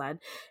reptiles outside,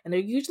 and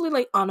they're usually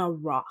like on a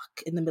rock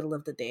in the middle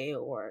of the day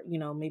or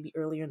maybe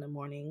earlier in the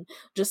morning,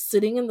 just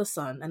sitting in the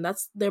sun, and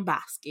they're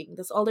basking.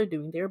 That's all they're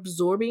doing. They're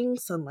absorbing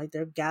sunlight.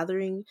 They're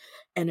gathering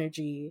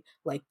energy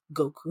like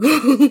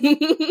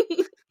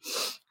Goku.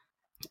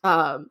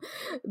 um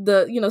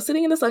the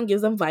sitting in the sun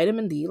gives them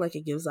vitamin D like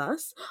it gives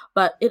us,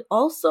 but it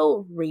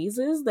also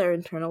raises their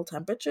internal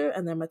temperature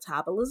and their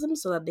metabolism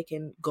so that they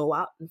can go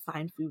out and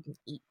find food and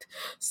eat.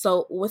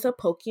 So with a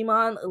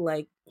Pokemon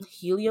like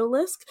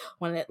Heliolisk,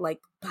 when it like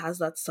has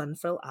that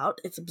sunfrill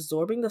out, it's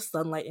absorbing the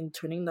sunlight and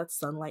turning that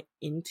sunlight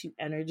into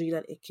energy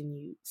that it can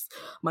use,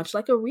 much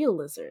like a real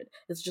lizard.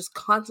 It's just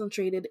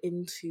concentrated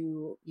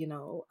into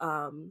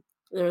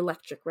their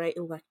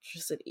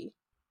electricity.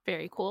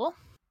 Very cool.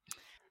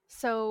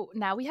 So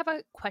now we have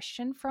a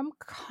question from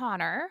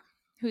Connor,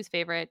 whose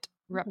favorite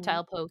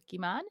reptile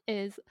Pokemon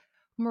is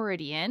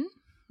Meridian.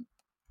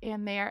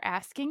 And they are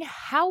asking,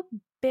 how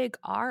big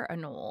are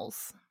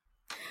anoles?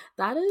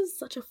 That is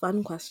such a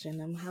fun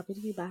question. I'm happy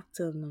to be back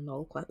to an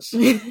Anole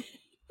question.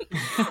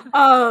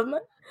 um,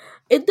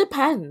 it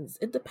depends.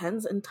 It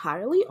depends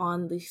entirely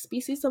on the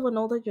species of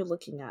anole that you're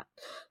looking at.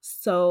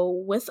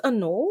 So with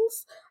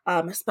anoles,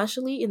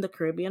 especially in the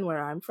Caribbean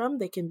where I'm from,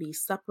 they can be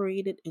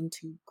separated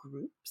into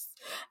groups.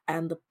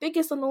 And the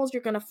biggest anoles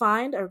you're going to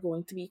find are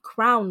going to be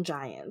crown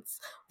giants.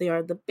 They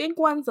are the big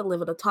ones that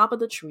live at the top of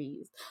the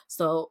trees.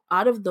 So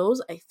out of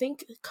those, I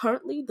think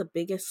currently the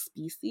biggest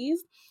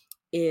species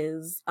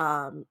is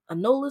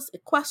Anolis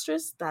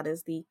equestris, that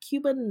is the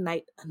Cuban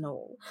night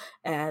anole,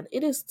 and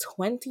it is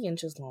 20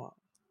 inches long.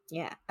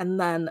 Yeah, and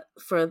then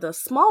for the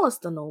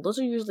smallest anole, those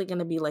are usually going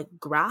to be like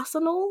grass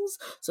anoles,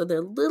 so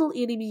they're little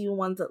itty-bitty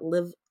ones that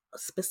live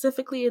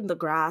specifically in the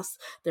grass.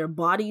 Their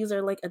bodies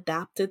are like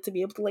adapted to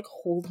be able to like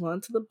hold on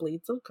to the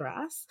blades of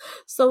grass.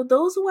 So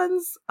those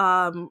ones,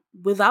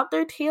 without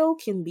their tail,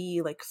 can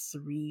be like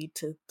 3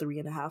 to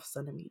 3.5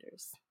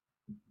 centimeters.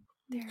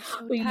 They're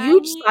so A tiny.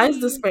 huge size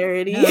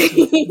disparity.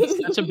 Yeah,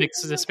 such a big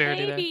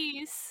disparity there.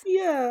 Babies.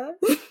 Yeah.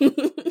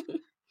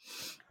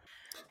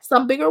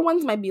 Some bigger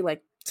ones might be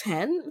like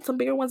 10. Some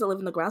bigger ones that live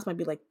in the grass might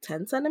be like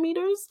 10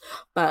 centimeters,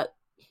 but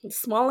the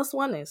smallest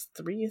one is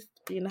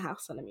 3.5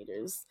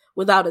 centimeters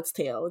without its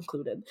tail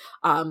included.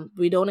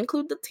 We don't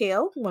include the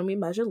tail when we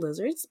measure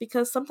lizards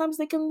because sometimes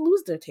they can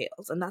lose their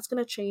tails, and that's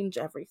going to change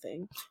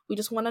everything. We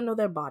just want to know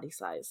their body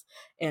size.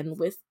 And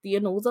with the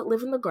anoles that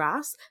live in the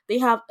grass, they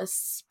have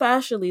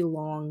especially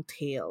long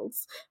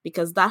tails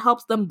because that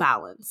helps them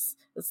balance.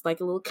 It's like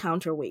a little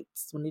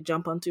counterweights. When they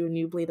jump onto a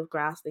new blade of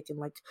grass, they can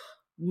like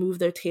move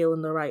their tail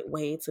in the right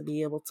way to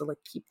be able to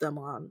like keep them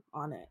on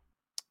it.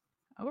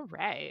 All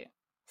right.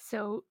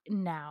 So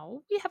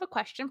now we have a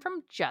question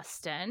from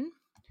Justin,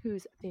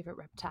 whose favorite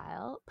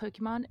reptile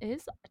Pokemon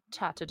is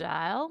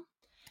Totodile.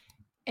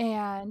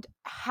 And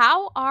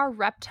how are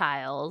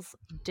reptiles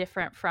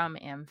different from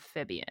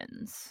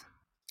amphibians?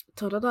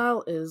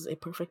 Totodile is a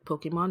perfect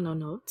Pokemon, no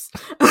notes.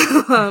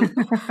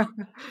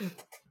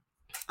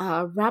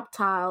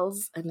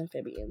 Reptiles and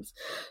amphibians.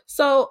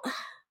 So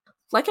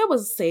like I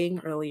was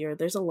saying earlier,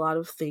 there's a lot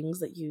of things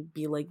that you'd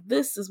be like,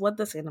 this is what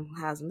this animal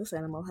has, and this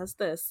animal has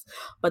this.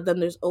 But then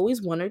there's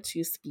always one or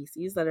two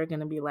species that are going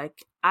to be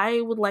like,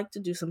 I would like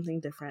to do something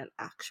different,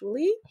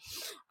 actually.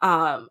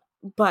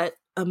 But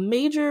a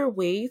major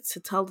way to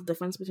tell the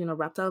difference between a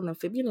reptile and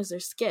amphibian is their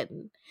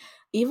skin.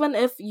 Even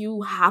if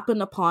you happen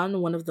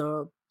upon one of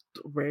the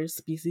rare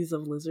species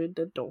of lizard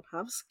that don't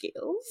have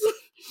scales,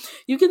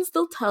 you can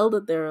still tell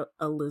that they're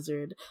a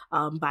lizard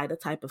by the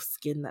type of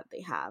skin that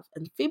they have.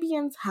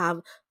 Amphibians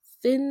have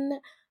thin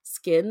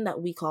skin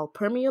that we call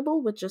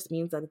permeable, which just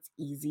means that it's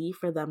easy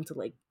for them to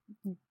like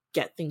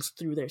get things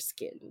through their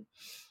skin.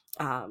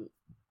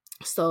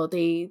 So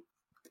they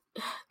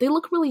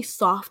look really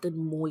soft and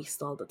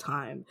moist all the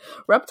time.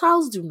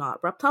 Reptiles do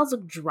not. Reptiles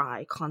look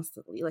dry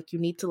constantly. Like you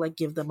need to like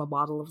give them a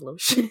bottle of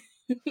lotion.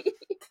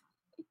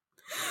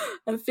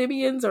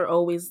 Amphibians are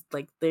always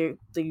like they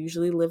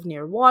usually live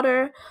near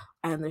water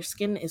and their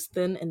skin is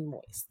thin and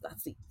moist.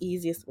 That's the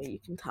easiest way you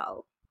can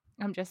tell.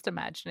 I'm just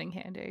imagining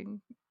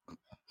handing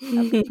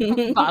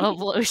a bottle of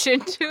lotion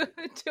to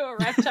a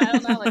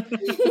reptile now. Like,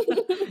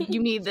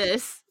 you need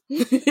this.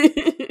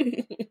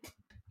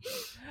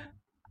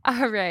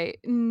 All right,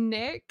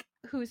 Nick,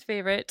 whose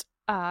favorite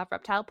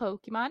reptile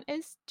Pokemon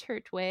is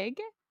Turtwig,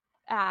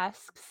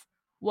 asks,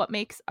 what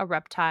makes a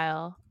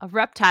reptile a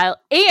reptile?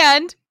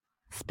 And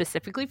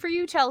specifically for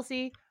you,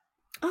 Chelsea,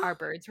 are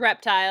birds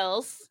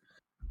reptiles?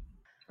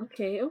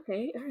 Okay, all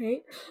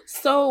right.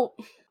 So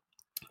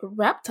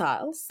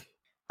reptiles,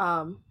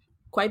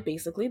 quite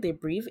basically, they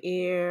breathe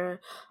air.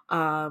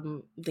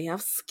 They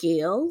have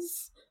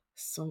scales.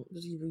 Some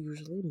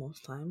usually,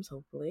 most times,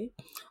 hopefully,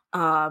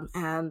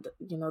 and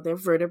they're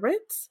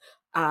vertebrates.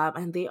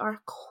 And they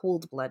are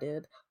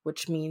cold-blooded,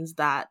 which means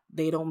that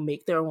they don't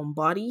make their own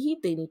body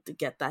heat. They need to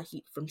get that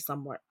heat from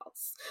somewhere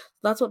else.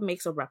 That's what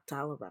makes a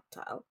reptile a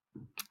reptile.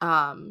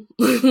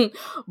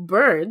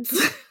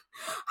 Birds,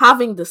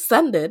 having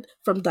descended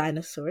from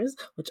dinosaurs,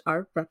 which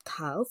are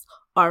reptiles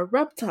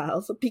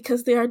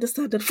because they are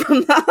descended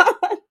from that.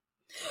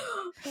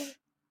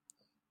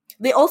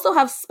 They also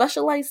have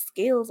specialized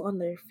scales on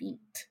their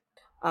feet.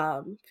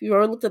 If you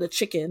ever looked at a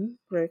chicken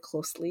very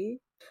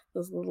closely,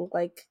 those little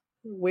like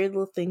weird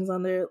little things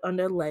on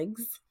their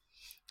legs.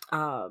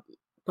 But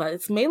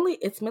it's mainly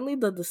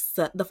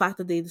the fact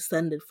that they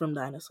descended from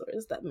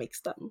dinosaurs that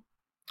makes them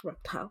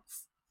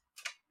reptiles.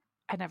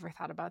 I never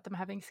thought about them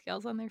having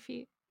scales on their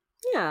feet.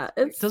 Yeah,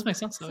 it does make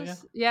sense though.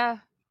 Yeah.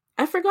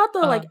 I forgot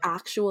the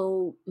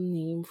actual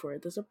name for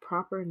it. There's a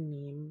proper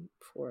name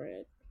for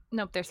it.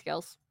 Nope, they're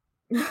scales.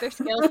 They're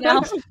scales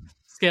now.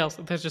 Scales.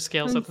 There's just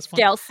scales at this point.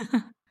 Scales.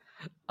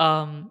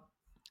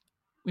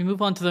 We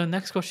move on to the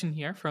next question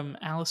here from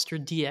Alistair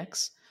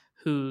DX,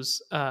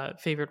 whose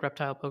favorite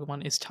reptile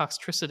Pokemon is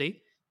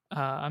Toxtricity.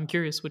 I'm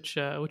curious which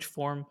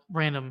form,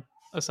 random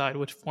aside,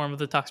 which form of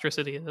the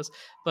Toxtricity it is.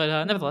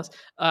 But nevertheless,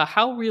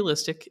 how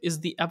realistic is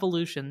the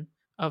evolution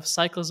of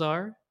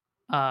Cyclizar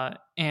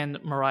and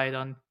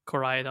Miraidon,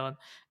 Koraidon,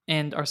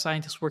 and are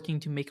scientists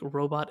working to make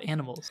robot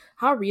animals?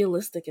 How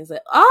realistic is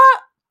it?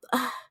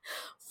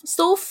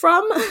 So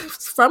from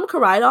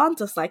Koraidon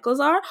to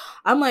Cyclizar,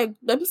 I'm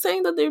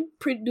saying that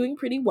they're doing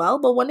pretty well,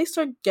 but when they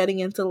start getting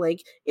into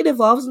like it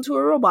evolves into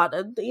a robot,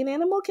 an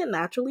animal can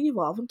naturally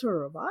evolve into a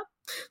robot.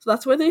 So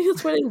that's where they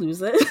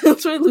lose it.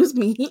 That's where they lose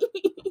me.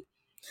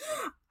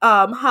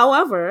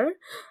 However,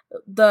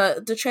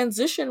 the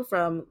transition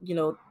from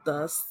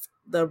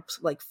the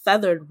like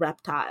feathered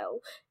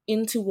reptile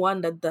into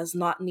one that does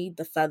not need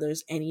the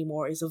feathers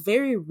anymore is a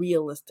very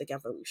realistic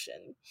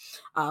evolution.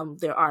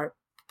 There are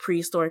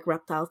prehistoric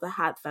reptiles that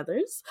had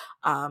feathers.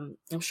 I'm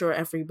sure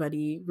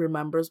everybody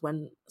remembers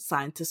when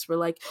scientists were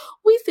like,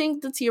 we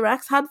think the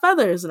T-Rex had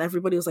feathers, and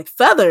everybody was like,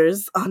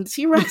 feathers on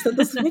T-Rex? That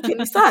doesn't make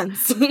any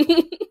sense.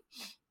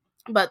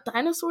 But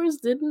dinosaurs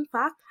did in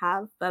fact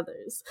have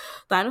feathers.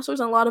 Dinosaurs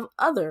and a lot of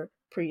other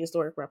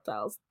prehistoric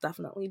reptiles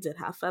definitely did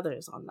have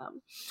feathers on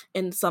them.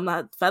 And some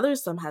had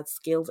feathers, some had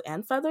scales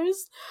and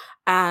feathers.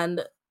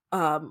 And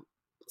so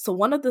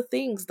one of the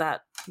things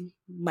that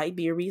might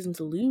be a reason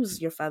to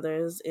lose your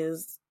feathers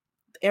is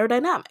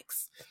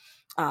aerodynamics.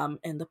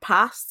 In the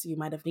past, you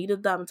might have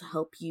needed them to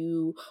help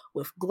you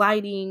with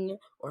gliding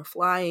or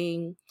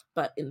flying,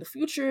 but in the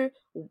future,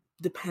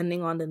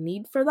 depending on the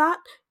need for that,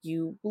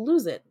 you will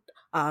lose it.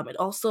 It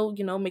also,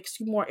 makes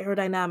you more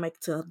aerodynamic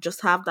to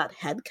just have that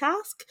head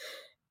casque,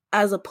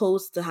 as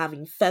opposed to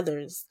having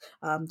feathers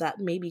that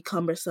may be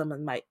cumbersome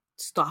and might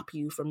stop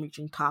you from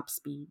reaching top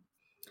speed.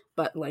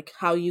 But like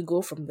how you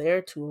go from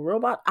there to a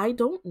robot, I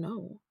don't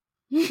know.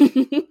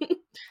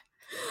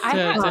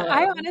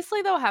 I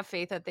honestly though have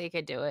faith that they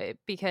could do it,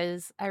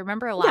 because I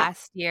remember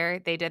last year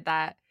they did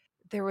that.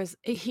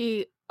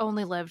 He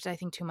only lived I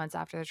think 2 months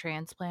after the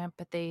transplant,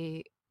 but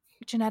they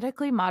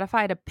genetically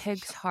modified a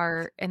pig's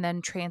heart and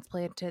then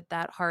transplanted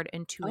that heart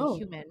into a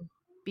human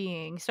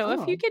being. So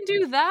if you can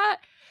do that,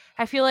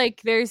 I feel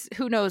like there's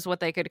who knows what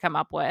they could come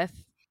up with.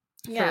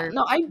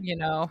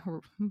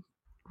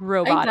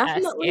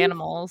 Robot-esque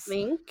animals.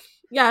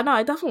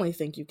 I definitely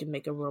think you can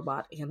make a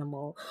robot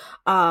animal.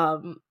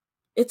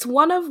 It's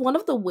one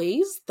of the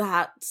ways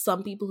that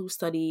some people who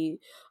study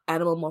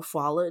animal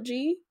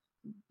morphology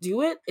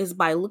do it is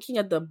by looking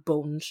at the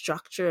bone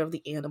structure of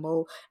the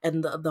animal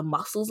and the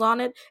muscles on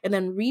it, and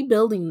then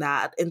rebuilding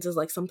that into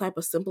like some type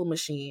of simple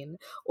machine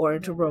or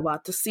into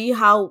robot to see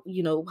how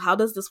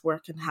does this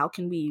work and how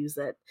can we use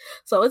it.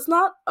 So it's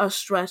not a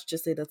stretch to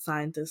say that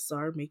scientists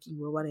are making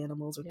robot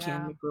animals or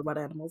can make robot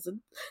animals. It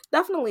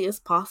definitely is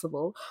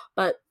possible,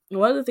 but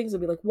one of the things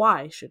would be like,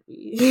 why should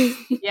we?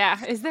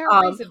 Is there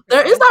a reason?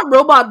 There is that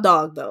robot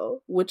dog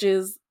though, which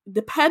is,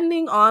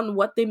 depending on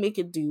what they make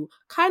it do,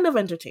 kind of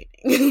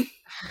entertaining.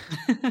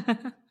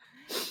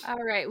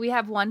 All right, we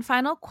have one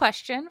final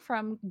question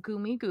from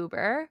Gumi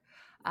Goober,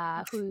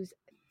 whose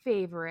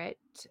favorite,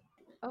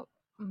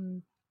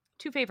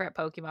 two favorite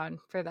Pokemon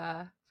for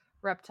the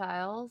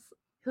reptiles,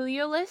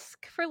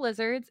 Heliolisk for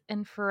lizards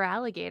and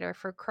Feraligatr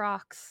for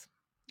crocs.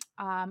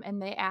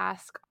 And they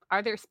ask,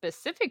 are there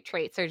specific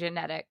traits or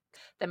genetics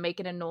that make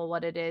it a Knoll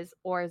what it is,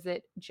 or is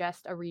it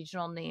just a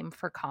regional name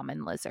for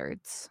common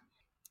lizards?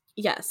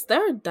 Yes,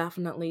 there are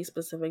definitely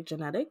specific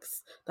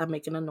genetics that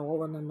make an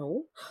anole an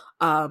anole.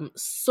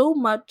 So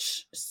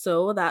much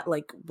so that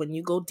like when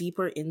you go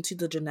deeper into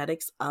the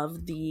genetics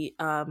of the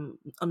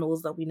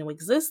anoles that we know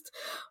exist,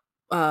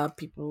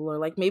 people are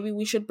like, maybe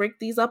we should break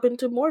these up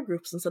into more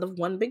groups instead of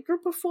one big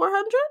group of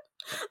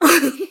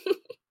 400.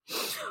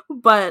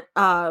 But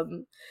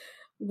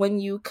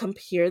when you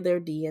compare their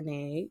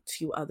DNA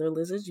to other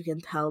lizards, you can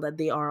tell that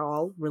they are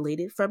all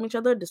related from each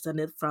other,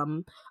 descended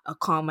from a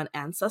common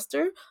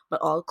ancestor,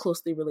 but all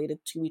closely related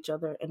to each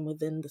other and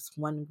within this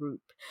one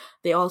group.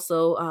 They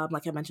also,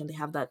 like I mentioned, they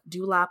have that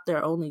dewlap. There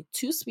are only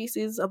 2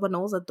 species of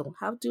anoles that don't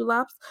have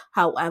dewlaps.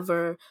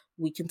 However,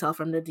 we can tell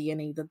from their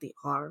DNA that they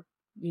are,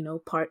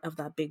 part of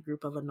that big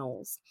group of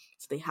anoles.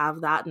 So they have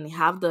that, and they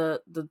have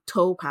the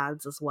toe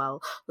pads as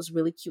well. Those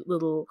really cute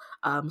little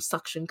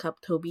suction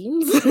cup toe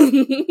beans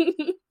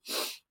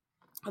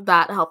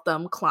that help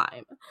them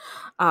climb.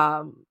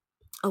 A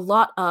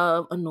lot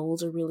of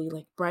anoles are really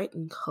like bright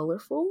and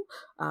colorful.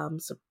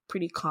 It's a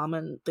pretty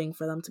common thing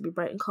for them to be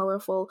bright and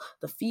colorful.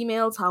 The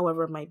females,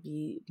 however, might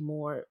be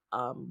more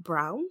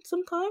brown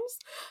sometimes,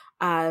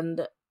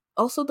 and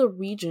also the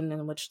region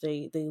in which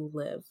they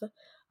live.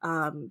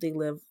 They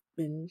live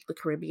in the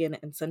Caribbean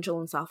and Central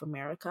and South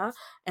America,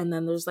 and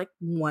then there's like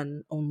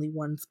only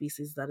one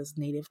species that is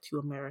native to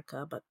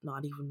America, but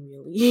not even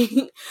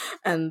really,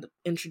 and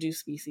introduced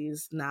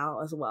species now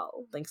as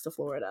well, thanks to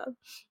Florida.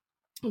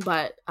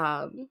 But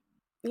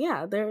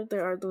yeah, there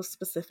are those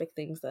specific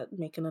things that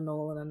make an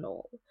anole an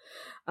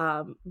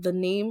anole. The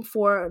name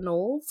for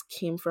anoles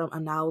came from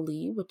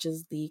Anauli, which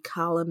is the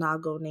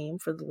Kalinago name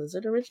for the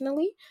lizard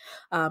originally.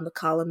 The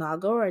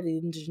Kalinago are the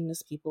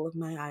indigenous people of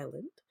my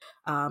island,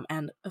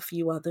 and a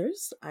few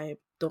others. I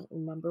don't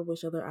remember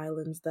which other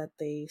islands that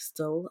they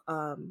still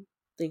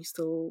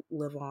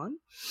live on,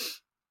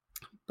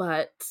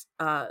 but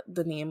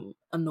the name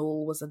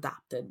anole was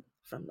adapted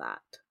from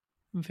that.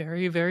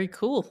 Very, very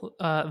cool.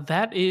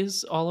 That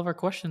is all of our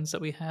questions that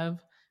we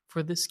have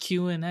for this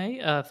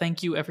Q&A.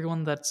 Thank you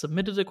everyone that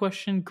submitted a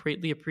question.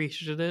 Greatly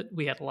appreciated it.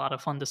 We had a lot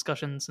of fun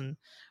discussions and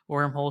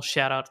wormhole.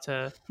 Shout out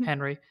to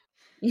Henry.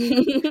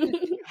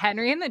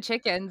 Henry and the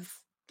chickens.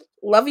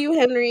 Love you,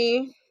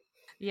 Henry.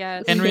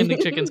 Yes. Henry and the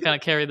chickens kind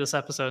of carried this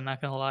episode,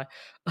 not gonna lie.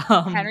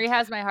 Henry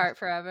has my heart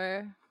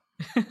forever.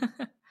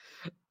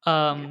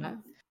 Yeah.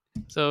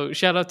 So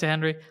shout out to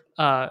Henry.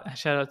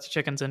 Shout out to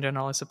chickens in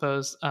general, I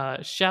suppose.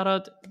 Shout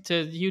out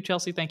to you,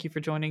 Chelsea. Thank you for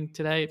joining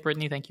today.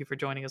 Brittany, thank you for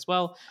joining as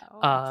well. Oh,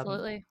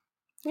 absolutely.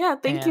 Yeah,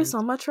 thank you so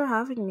much for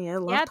having me. I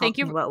love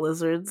talking about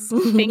lizards.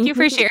 Thank you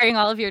for sharing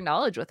all of your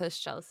knowledge with us,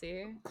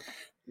 Chelsea.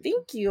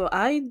 Thank you.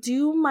 I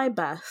do my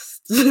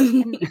best.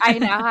 And I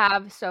now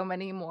have so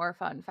many more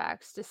fun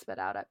facts to spit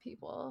out at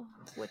people,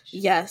 which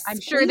yes, I'm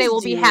sure they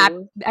will be happy.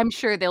 I'm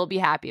sure they'll be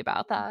happy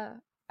about that.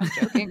 I'm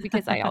joking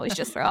because I always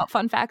just throw out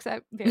fun facts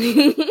at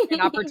very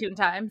inopportune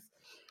times.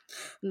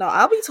 No,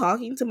 I'll be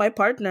talking to my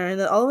partner and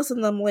then all of a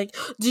sudden I'm like,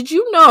 did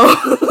you know?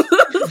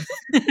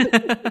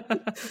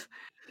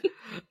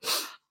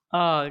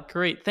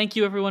 Great. Thank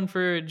you everyone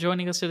for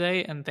joining us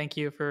today, and thank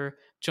you for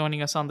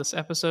joining us on this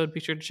episode. Be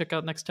sure to check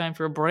out next time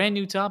for a brand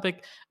new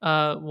topic.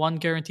 One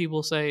guarantee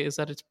we'll say is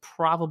that it's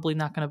probably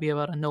not going to be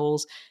about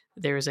anoles.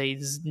 There is a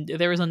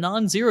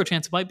non-zero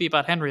chance it might be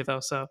about Henry though,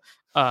 so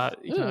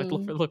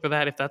look for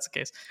that if that's the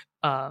case.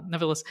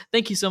 Nevertheless,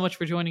 thank you so much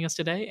for joining us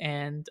today,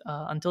 and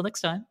until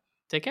next time,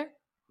 take care.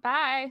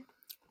 Bye.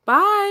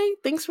 Bye.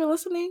 Thanks for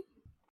listening.